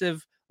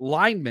defensive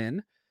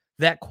linemen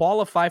that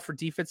qualify for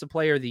Defensive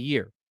Player of the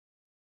Year.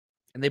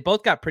 And they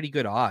both got pretty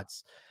good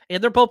odds.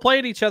 And they're both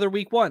playing each other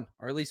week 1,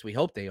 or at least we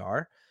hope they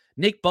are.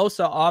 Nick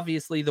Bosa,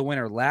 obviously the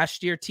winner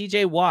last year.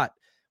 TJ Watt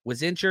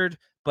was injured,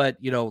 but,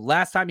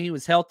 last time he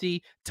was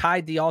healthy,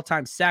 tied the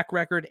all-time sack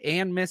record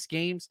and missed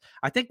games.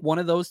 I think one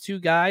of those 2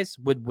 guys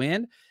would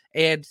win.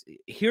 And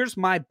here's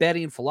my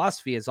betting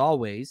philosophy, as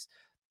always.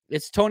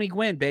 It's Tony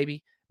Gwynn,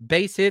 baby.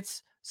 Base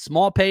hits,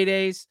 small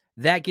paydays,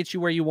 that gets you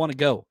where you want to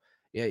go.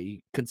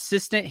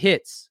 Consistent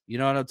hits. You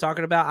know what I'm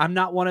talking about? I'm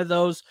not one of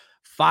those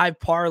 5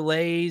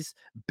 parlays,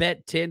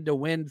 bet 10 to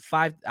win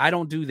 5. I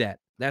don't do that.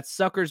 That's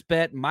sucker's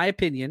bet, in my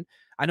opinion.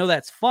 I know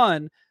that's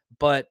fun,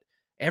 but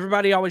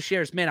everybody always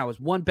shares, man, I was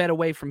 1 bet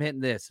away from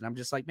hitting this. And I'm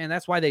just like, man,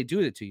 that's why they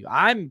do it to you.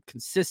 I'm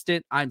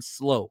consistent. I'm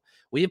slow.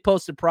 We have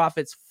posted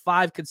profits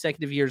 5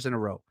 consecutive years in a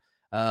row.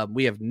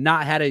 We have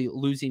not had a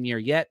losing year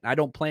yet. I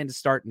don't plan to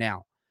start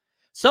now.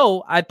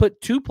 So I put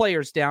 2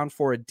 players down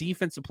for a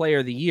Defensive Player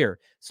of the Year.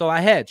 So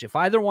I hedge. If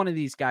either one of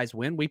these guys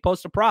win, we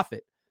post a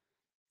profit.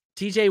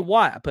 TJ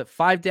Watt, I put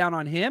 5 down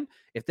on him.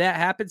 If that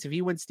happens, if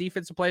he wins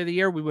Defensive Player of the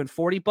Year, we win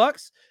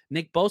 $40.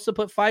 Nick Bosa,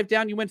 put 5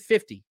 down, you win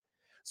 50.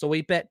 So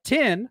we bet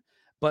 10.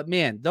 But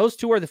man, those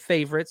 2 are the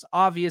favorites.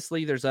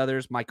 Obviously, there's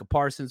others. Micah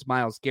Parsons,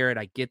 Myles Garrett.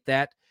 I get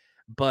that.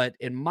 But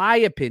in my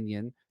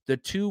opinion, the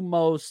 2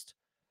 most,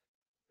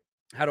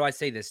 how do I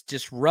say this,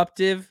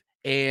 disruptive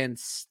and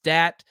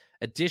stat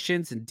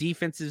additions and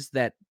defenses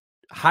that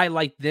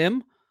highlight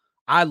them,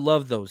 I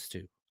love those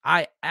 2.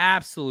 I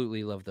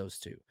absolutely love those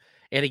 2.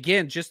 And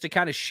again, just to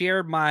kind of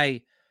share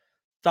my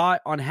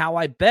thought on how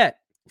I bet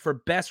for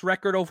best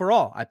record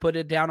overall, I put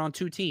it down on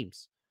 2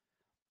 teams.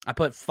 I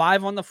put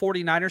 5 on the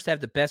 49ers to have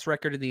the best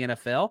record in the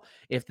NFL.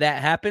 If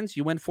that happens,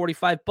 you win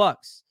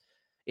 $45.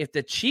 If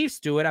the Chiefs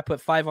do it, I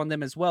put 5 on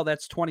them as well.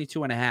 That's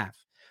 22.5.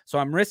 So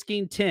I'm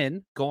risking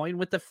 10 going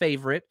with the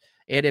favorite.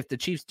 And if the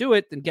Chiefs do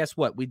it, then guess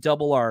what? We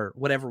double our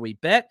whatever we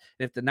bet.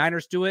 And if the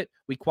Niners do it,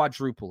 we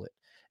quadruple it.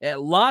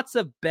 And lots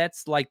of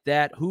bets like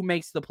that. Who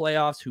makes the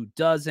playoffs? Who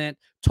doesn't?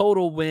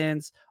 Total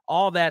wins,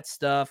 all that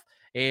stuff.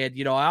 And,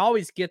 I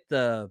always get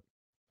the,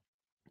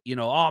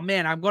 oh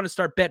man, I'm going to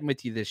start betting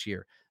with you this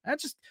year.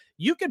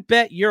 You could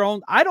bet your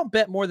own. I don't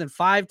bet more than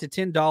 $5 to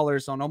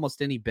 $10 on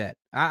almost any bet.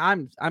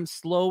 I'm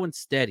slow and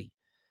steady.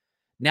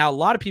 Now, a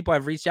lot of people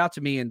have reached out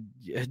to me and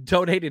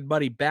donated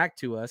money back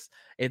to us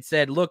and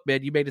said, look,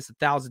 man, you made us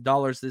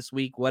 $1,000 this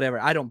week, whatever.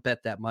 I don't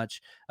bet that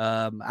much.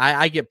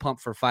 I get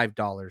pumped for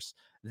 $5.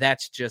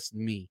 That's just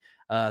me.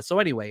 So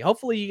anyway,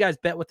 hopefully you guys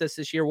bet with us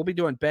this year. We'll be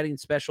doing betting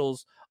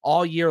specials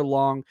all year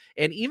long.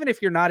 And even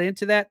if you're not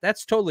into that,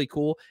 that's totally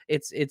cool.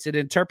 It's an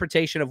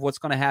interpretation of what's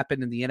going to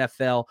happen in the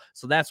NFL.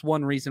 So that's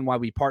one reason why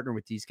we partner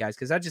with these guys,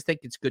 because I just think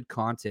it's good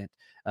content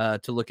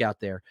to look out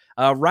there.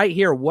 Right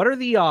here, what are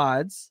the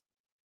odds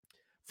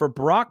for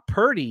Brock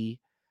Purdy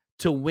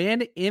to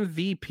win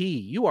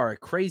MVP? You are a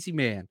crazy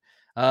man.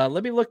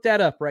 Let me look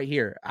that up right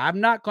here.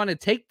 I'm not going to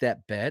take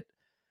that bet,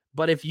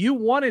 but if you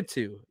wanted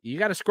to, you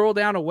got to scroll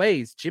down a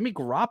ways. Jimmy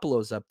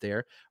Garoppolo's up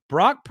there.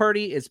 Brock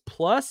Purdy is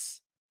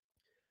plus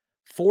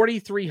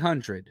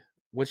 4,300,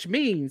 which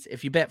means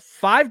if you bet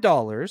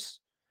 $5,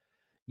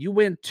 you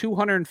win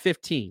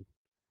 215.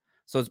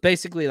 So it's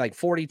basically like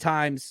 40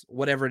 times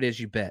whatever it is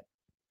you bet.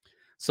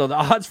 So the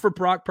odds for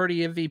Brock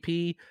Purdy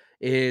MVP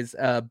is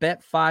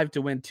bet 5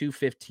 to win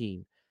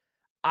 215.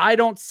 I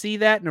don't see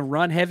that in a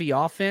run-heavy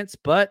offense,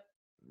 but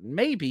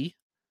maybe.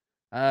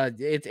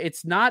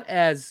 It's not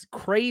as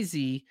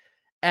crazy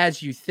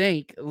as you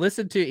think.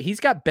 He's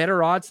got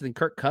better odds than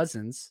Kirk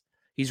Cousins.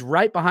 He's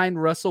right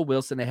behind Russell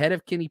Wilson, ahead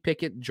of Kenny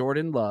Pickett and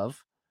Jordan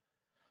Love.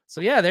 So,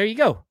 yeah, there you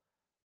go.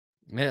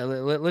 Yeah,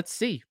 let's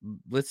see.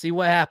 Let's see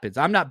what happens.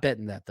 I'm not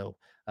betting that, though.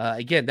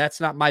 Again, that's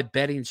not my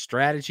betting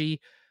strategy.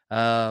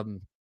 Yeah,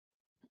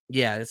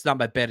 it's not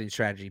my betting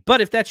strategy.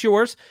 But if that's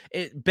yours,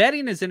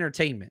 betting is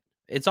entertainment.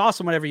 It's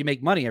awesome whenever you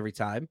make money every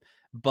time,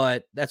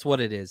 but that's what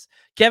it is.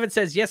 Kevin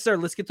says, yes, sir.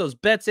 Let's get those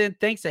bets in.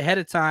 Thanks ahead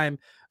of time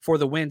for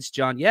the wins,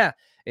 John. Yeah,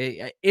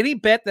 any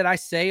bet that I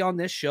say on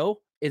this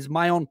show is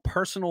my own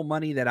personal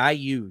money that I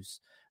use.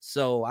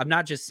 So I'm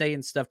not just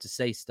saying stuff to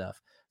say stuff.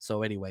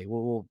 So anyway,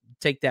 we'll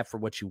take that for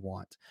what you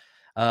want.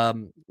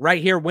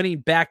 Right here, winning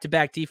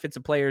back-to-back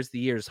defensive players of the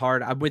year is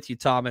hard. I'm with you,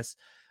 Thomas.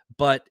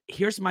 But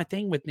here's my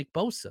thing with Nick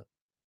Bosa.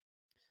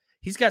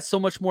 He's got so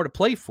much more to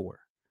play for.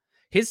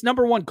 His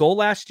number one goal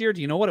last year,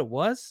 do you know what it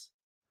was?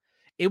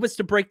 It was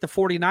to break the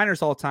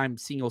 49ers all-time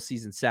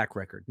single-season sack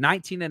record,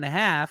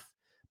 19.5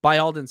 by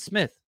Aldon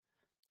Smith.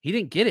 He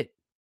didn't get it.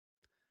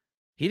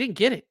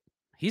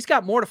 He's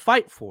got more to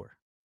fight for.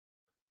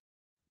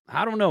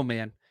 I don't know,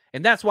 man.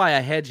 And that's why I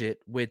hedge it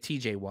with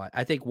TJ Watt.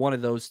 I think one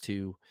of those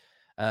two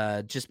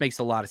just makes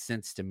a lot of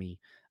sense to me.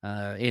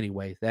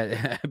 Anyway,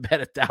 that bet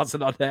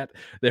 1,000 on that.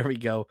 There we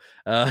go.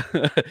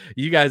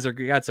 You guys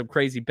got some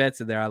crazy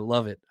bets in there. I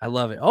love it.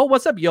 Oh,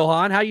 what's up,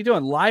 Johan? How you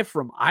doing? Live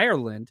from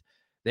Ireland.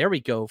 There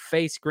we go.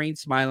 Face green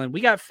smiling. We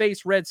got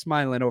face red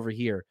smiling over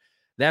here.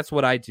 That's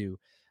what I do.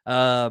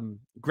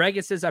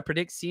 Greg says, I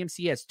predict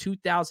CMC has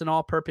 2,000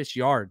 all-purpose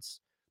yards.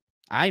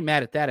 I ain't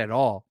mad at that at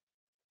all.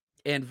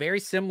 And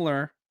very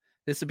similar.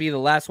 This would be the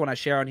last one I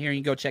share on here. You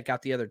can go check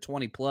out the other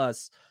 20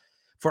 plus.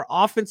 For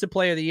Offensive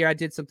Player of the Year, I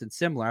did something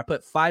similar. I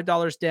put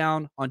 $5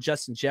 down on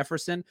Justin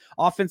Jefferson.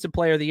 Offensive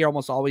Player of the Year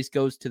almost always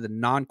goes to the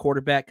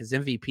non-quarterback because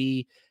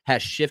MVP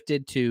has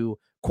shifted to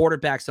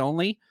quarterbacks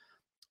only.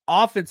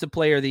 Offensive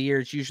Player of the Year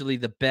is usually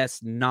the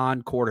best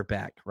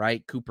non-quarterback,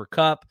 right? Cooper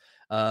Kupp,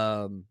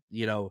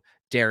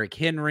 Derrick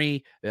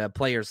Henry,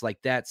 players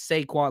like that.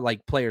 Saquon,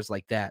 like players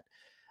like that.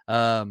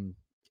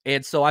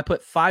 And so I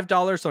put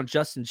 $5 on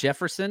Justin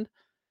Jefferson.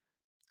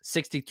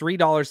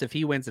 $63 if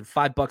he wins, and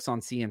 $5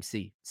 on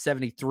CMC.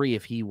 $73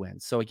 if he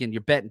wins. So again,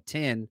 you're betting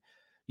 10,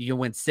 you can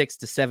win 6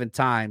 to 7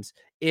 times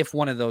if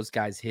one of those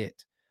guys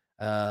hit.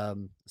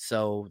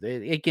 So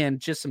again,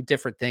 just some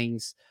different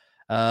things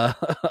right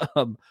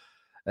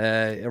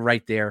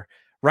there.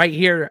 Right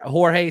here,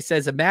 Jorge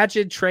says,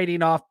 imagine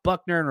trading off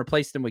Buckner and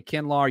replacing him with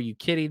Kinlaw. Are you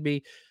kidding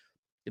me?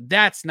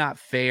 That's not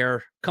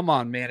fair. Come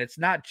on, man. It's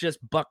not just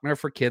Buckner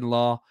for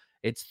Kinlaw.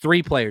 It's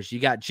 3 players. You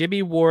got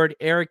Jimmy Ward,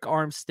 Eric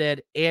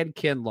Armstead, and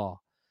Kinlaw.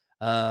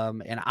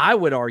 And I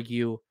would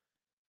argue,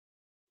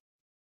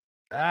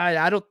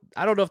 I don't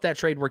know if that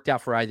trade worked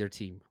out for either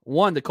team.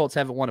 One, the Colts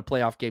haven't won a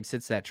playoff game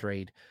since that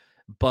trade,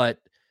 but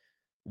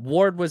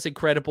Ward was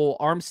incredible.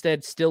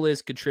 Armstead still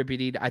is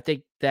contributing. I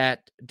think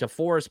that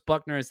DeForest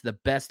Buckner is the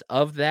best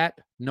of that,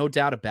 no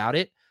doubt about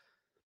it.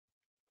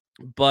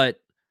 But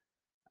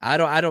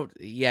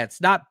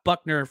it's not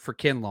Buckner for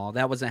Kinlaw.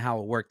 That wasn't how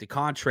it worked. The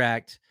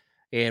contract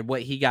and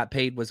what he got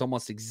paid was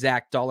almost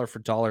exact dollar for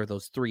dollar,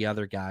 those 3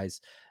 other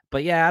guys.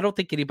 But yeah, I don't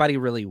think anybody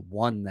really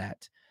won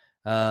that.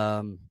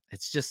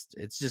 It's just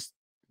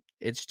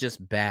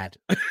bad.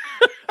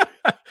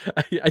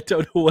 I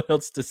don't know what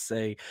else to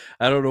say.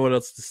 I don't know what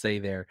else to say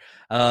there.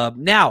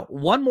 Now,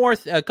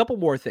 a couple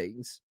more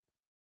things.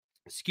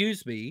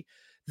 Excuse me.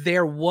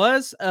 There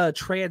was a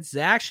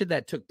transaction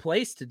that took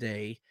place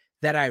today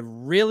that I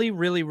really,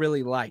 really,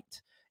 really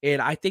liked.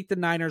 And I think the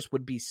Niners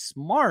would be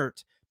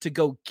smart to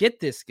go get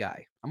this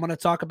guy. I'm going to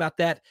talk about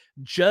that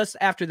just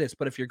after this.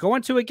 But if you're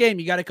going to a game,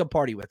 you got to come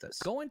party with us.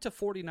 Going to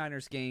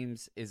 49ers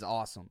games is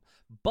awesome.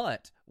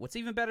 But what's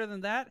even better than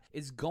that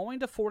is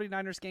going to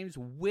 49ers games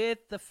with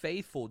the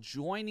faithful,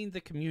 joining the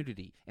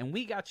community. And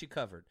we got you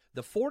covered.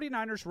 The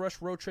 49ers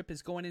Rush Road Trip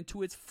is going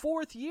into its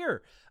 4th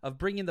year of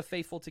bringing the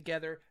faithful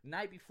together.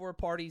 Night before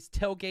parties,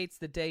 tailgates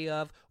the day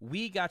of.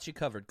 We got you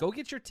covered. Go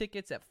get your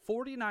tickets at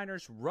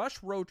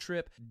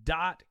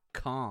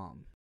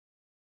 49ersrushroadtrip.com.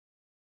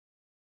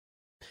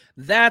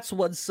 That's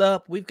what's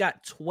up. We've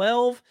got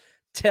 12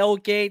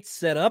 tailgates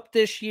set up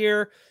this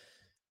year.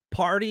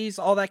 Parties,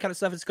 all that kind of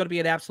stuff. It's going to be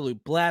an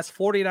absolute blast.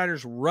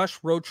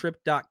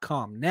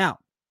 49ersrushroadtrip.com. Now,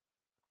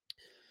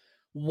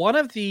 one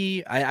of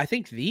the, I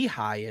think the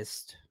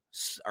highest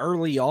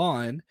early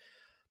on,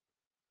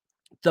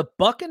 the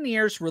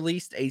Buccaneers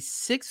released a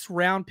 6th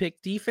round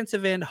pick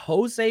defensive end,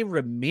 Jose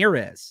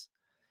Ramirez.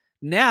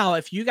 Now,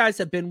 if you guys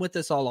have been with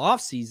us all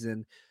off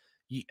season,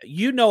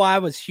 you know I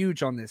was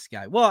huge on this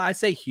guy. Well, I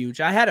say huge.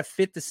 I had a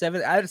 5th to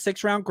 7th. I had a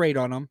 6th-round grade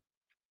on him.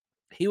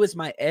 He was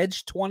my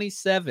edge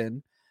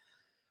 27,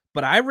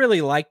 but I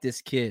really like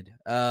this kid.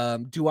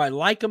 Do I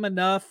like him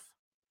enough?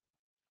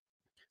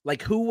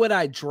 Like, who would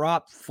I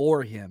drop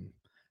for him?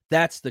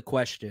 That's the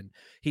question.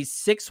 He's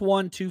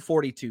 6'1",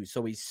 242,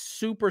 so he's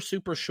super,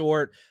 super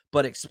short,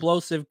 but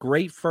explosive,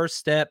 great first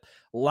step.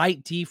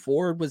 Light D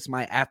forward was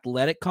my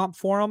athletic comp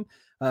for him.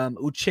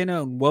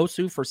 Uchenna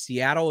Nwosu for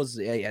Seattle is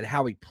at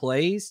how he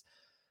plays.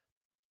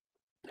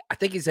 I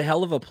think he's a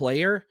hell of a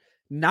player.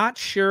 Not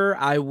sure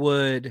I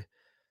would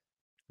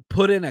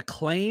put in a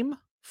claim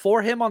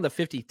for him on the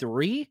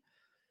 53,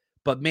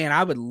 but man,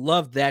 I would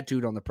love that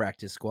dude on the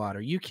practice squad.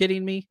 Are you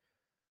kidding me?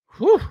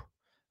 Whew.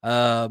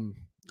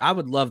 I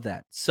would love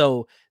that.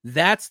 So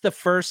that's the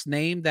first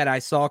name that I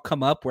saw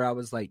come up where I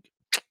was like,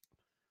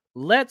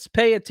 let's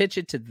pay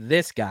attention to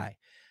this guy.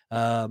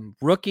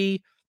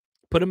 Rookie,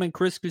 put him in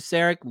Chris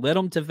Kusarek, let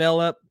him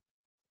develop.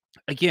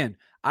 Again,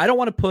 I don't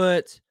want to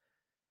put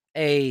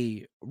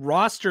a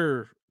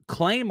roster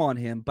claim on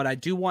him, but I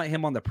do want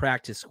him on the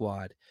practice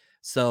squad.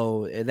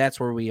 So that's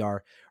where we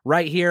are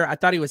right here. I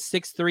thought he was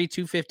 6'3",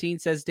 215,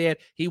 says Dan.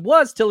 He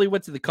was till he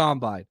went to the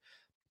combine.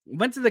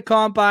 Went to the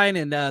combine,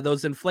 and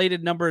those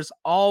inflated numbers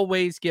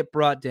always get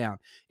brought down.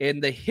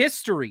 In the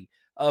history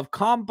of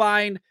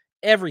combine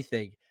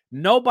everything,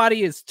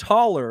 nobody is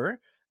taller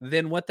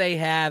than what they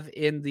have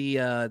in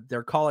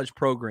their college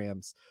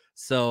programs.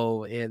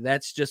 So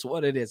that's just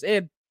what it is.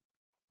 And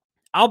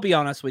I'll be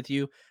honest with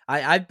you,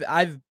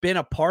 I've been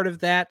a part of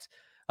that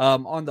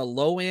on the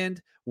low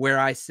end, where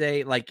I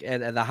say, like,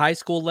 at the high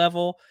school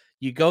level,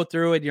 you go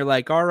through and you're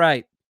like, all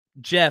right,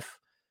 Jeff,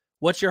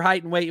 what's your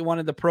height and weight you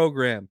want in the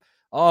program?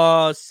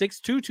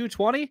 6'2",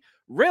 220?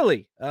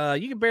 Really?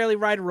 You can barely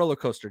ride a roller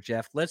coaster,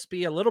 Jeff. Let's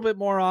be a little bit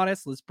more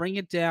honest. Let's bring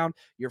it down.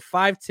 You're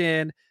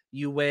 5'10",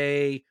 you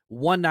weigh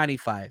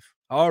 195.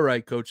 All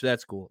right, coach,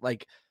 that's cool.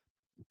 Like,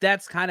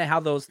 that's kind of how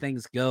those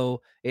things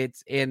go.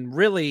 And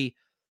really,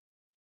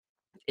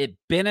 it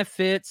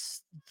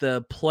benefits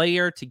the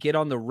player to get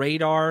on the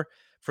radar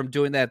from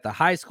doing that at the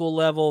high school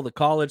level, the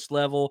college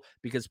level,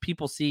 because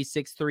people see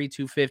 6'3",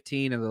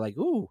 215, and they're like,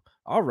 ooh,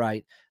 all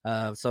right.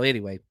 So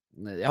anyway,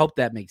 I hope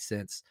that makes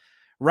sense.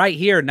 Right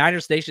here,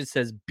 Niners Nation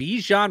says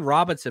Bijan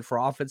Robinson for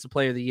Offensive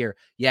Player of the Year.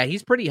 Yeah,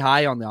 he's pretty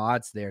high on the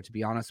odds there, to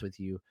be honest with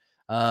you.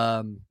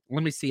 Let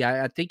me see.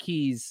 I think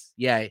he's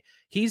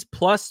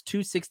plus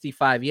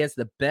 265. He has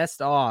the best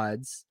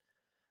odds.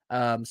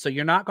 So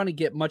you're not going to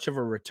get much of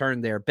a return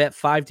there. Bet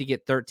 5 to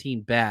get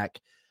 13 back.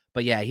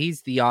 But yeah,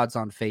 he's the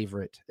odds-on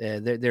favorite.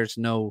 There's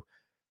no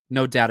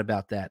doubt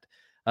about that.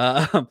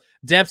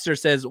 Debster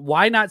says,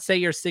 why not say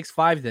you're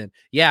 6'5" then?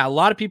 Yeah, a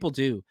lot of people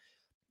do.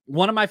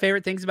 One of my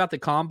favorite things about the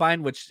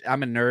combine, which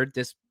I'm a nerd,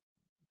 this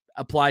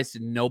applies to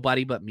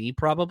nobody but me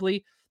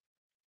probably.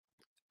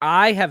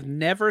 I have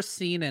never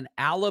seen an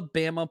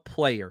Alabama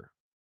player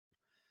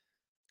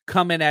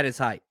come in at his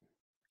height,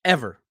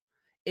 ever.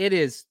 It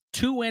is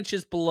 2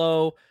 inches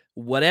below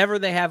whatever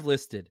they have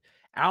listed.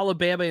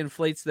 Alabama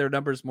inflates their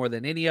numbers more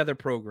than any other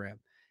program.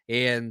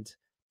 And,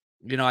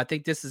 I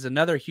think this is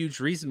another huge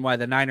reason why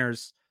the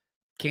Niners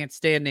can't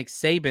stand Nick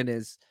Saban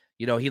is,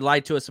 he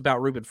lied to us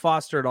about Reuben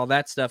Foster and all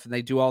that stuff, and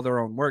they do all their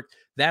own work.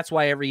 That's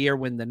why every year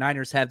when the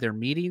Niners have their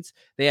meetings,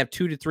 they have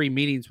 2 to 3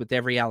 meetings with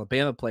every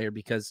Alabama player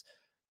because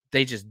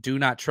they just do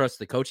not trust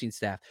the coaching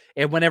staff.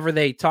 And whenever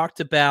they talked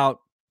about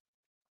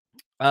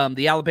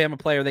the Alabama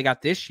player they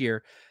got this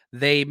year,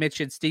 they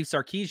mentioned Steve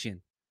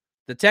Sarkisian,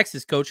 the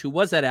Texas coach who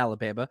was at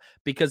Alabama,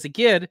 because,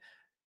 again,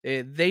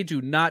 they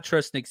do not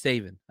trust Nick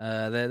Saban.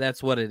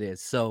 That's what it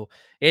is. So,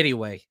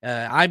 anyway,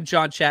 I'm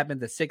John Chapman,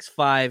 the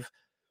 6'5"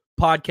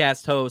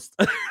 podcast host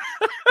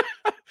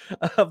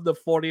of the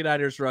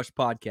 49ers Rush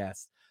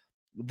podcast.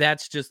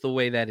 That's just the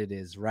way that it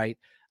is, right?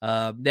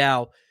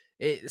 Now,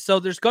 so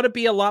there's going to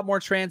be a lot more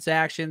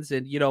transactions,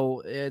 and,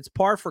 it's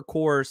par for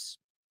course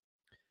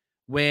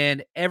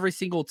when every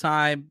single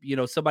time,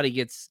 somebody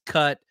gets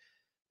cut,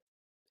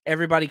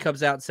 everybody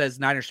comes out and says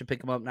Niners should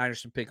pick him up, Niners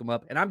should pick him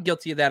up. And I'm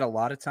guilty of that a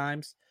lot of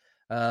times.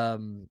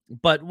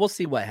 But we'll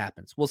see what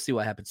happens.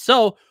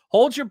 So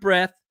hold your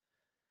breath.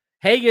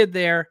 Hang in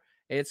there.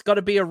 It's going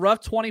to be a rough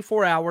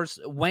 24 hours.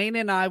 Wayne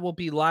and I will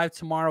be live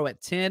tomorrow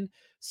at 10.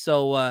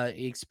 So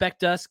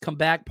expect us, come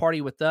back, party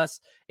with us.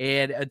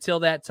 And until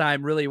that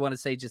time, really want to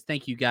say just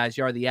thank you guys.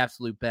 You are the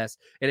absolute best.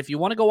 And if you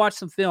want to go watch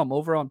some film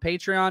over on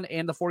Patreon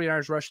and the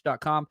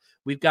 49ersrush.com,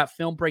 we've got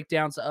film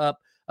breakdowns up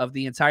of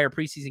the entire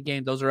preseason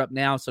game. Those are up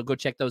now, so go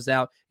check those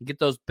out and get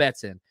those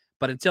bets in.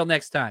 But until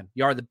next time,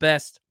 you are the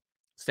best.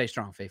 Stay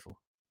strong, faithful.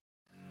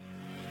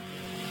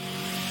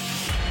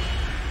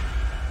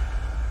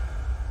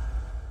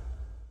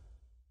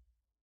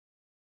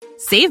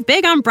 Save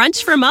big on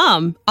brunch for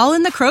mom, all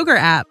in the Kroger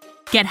app.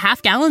 Get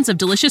half gallons of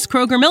delicious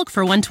Kroger milk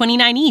for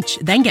 $1.29 each.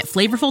 Then get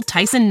flavorful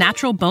Tyson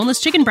natural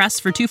boneless chicken breasts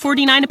for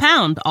 $2.49 a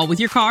pound, all with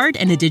your card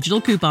and a digital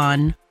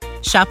coupon.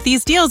 Shop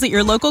these deals at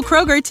your local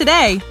Kroger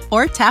today,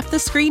 or tap the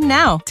screen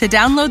now to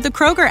download the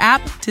Kroger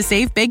app to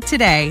save big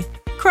today.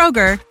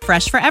 Kroger,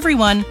 fresh for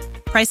everyone.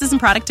 Prices and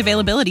product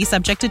availability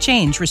subject to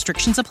change.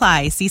 Restrictions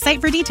apply. See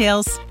site for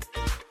details.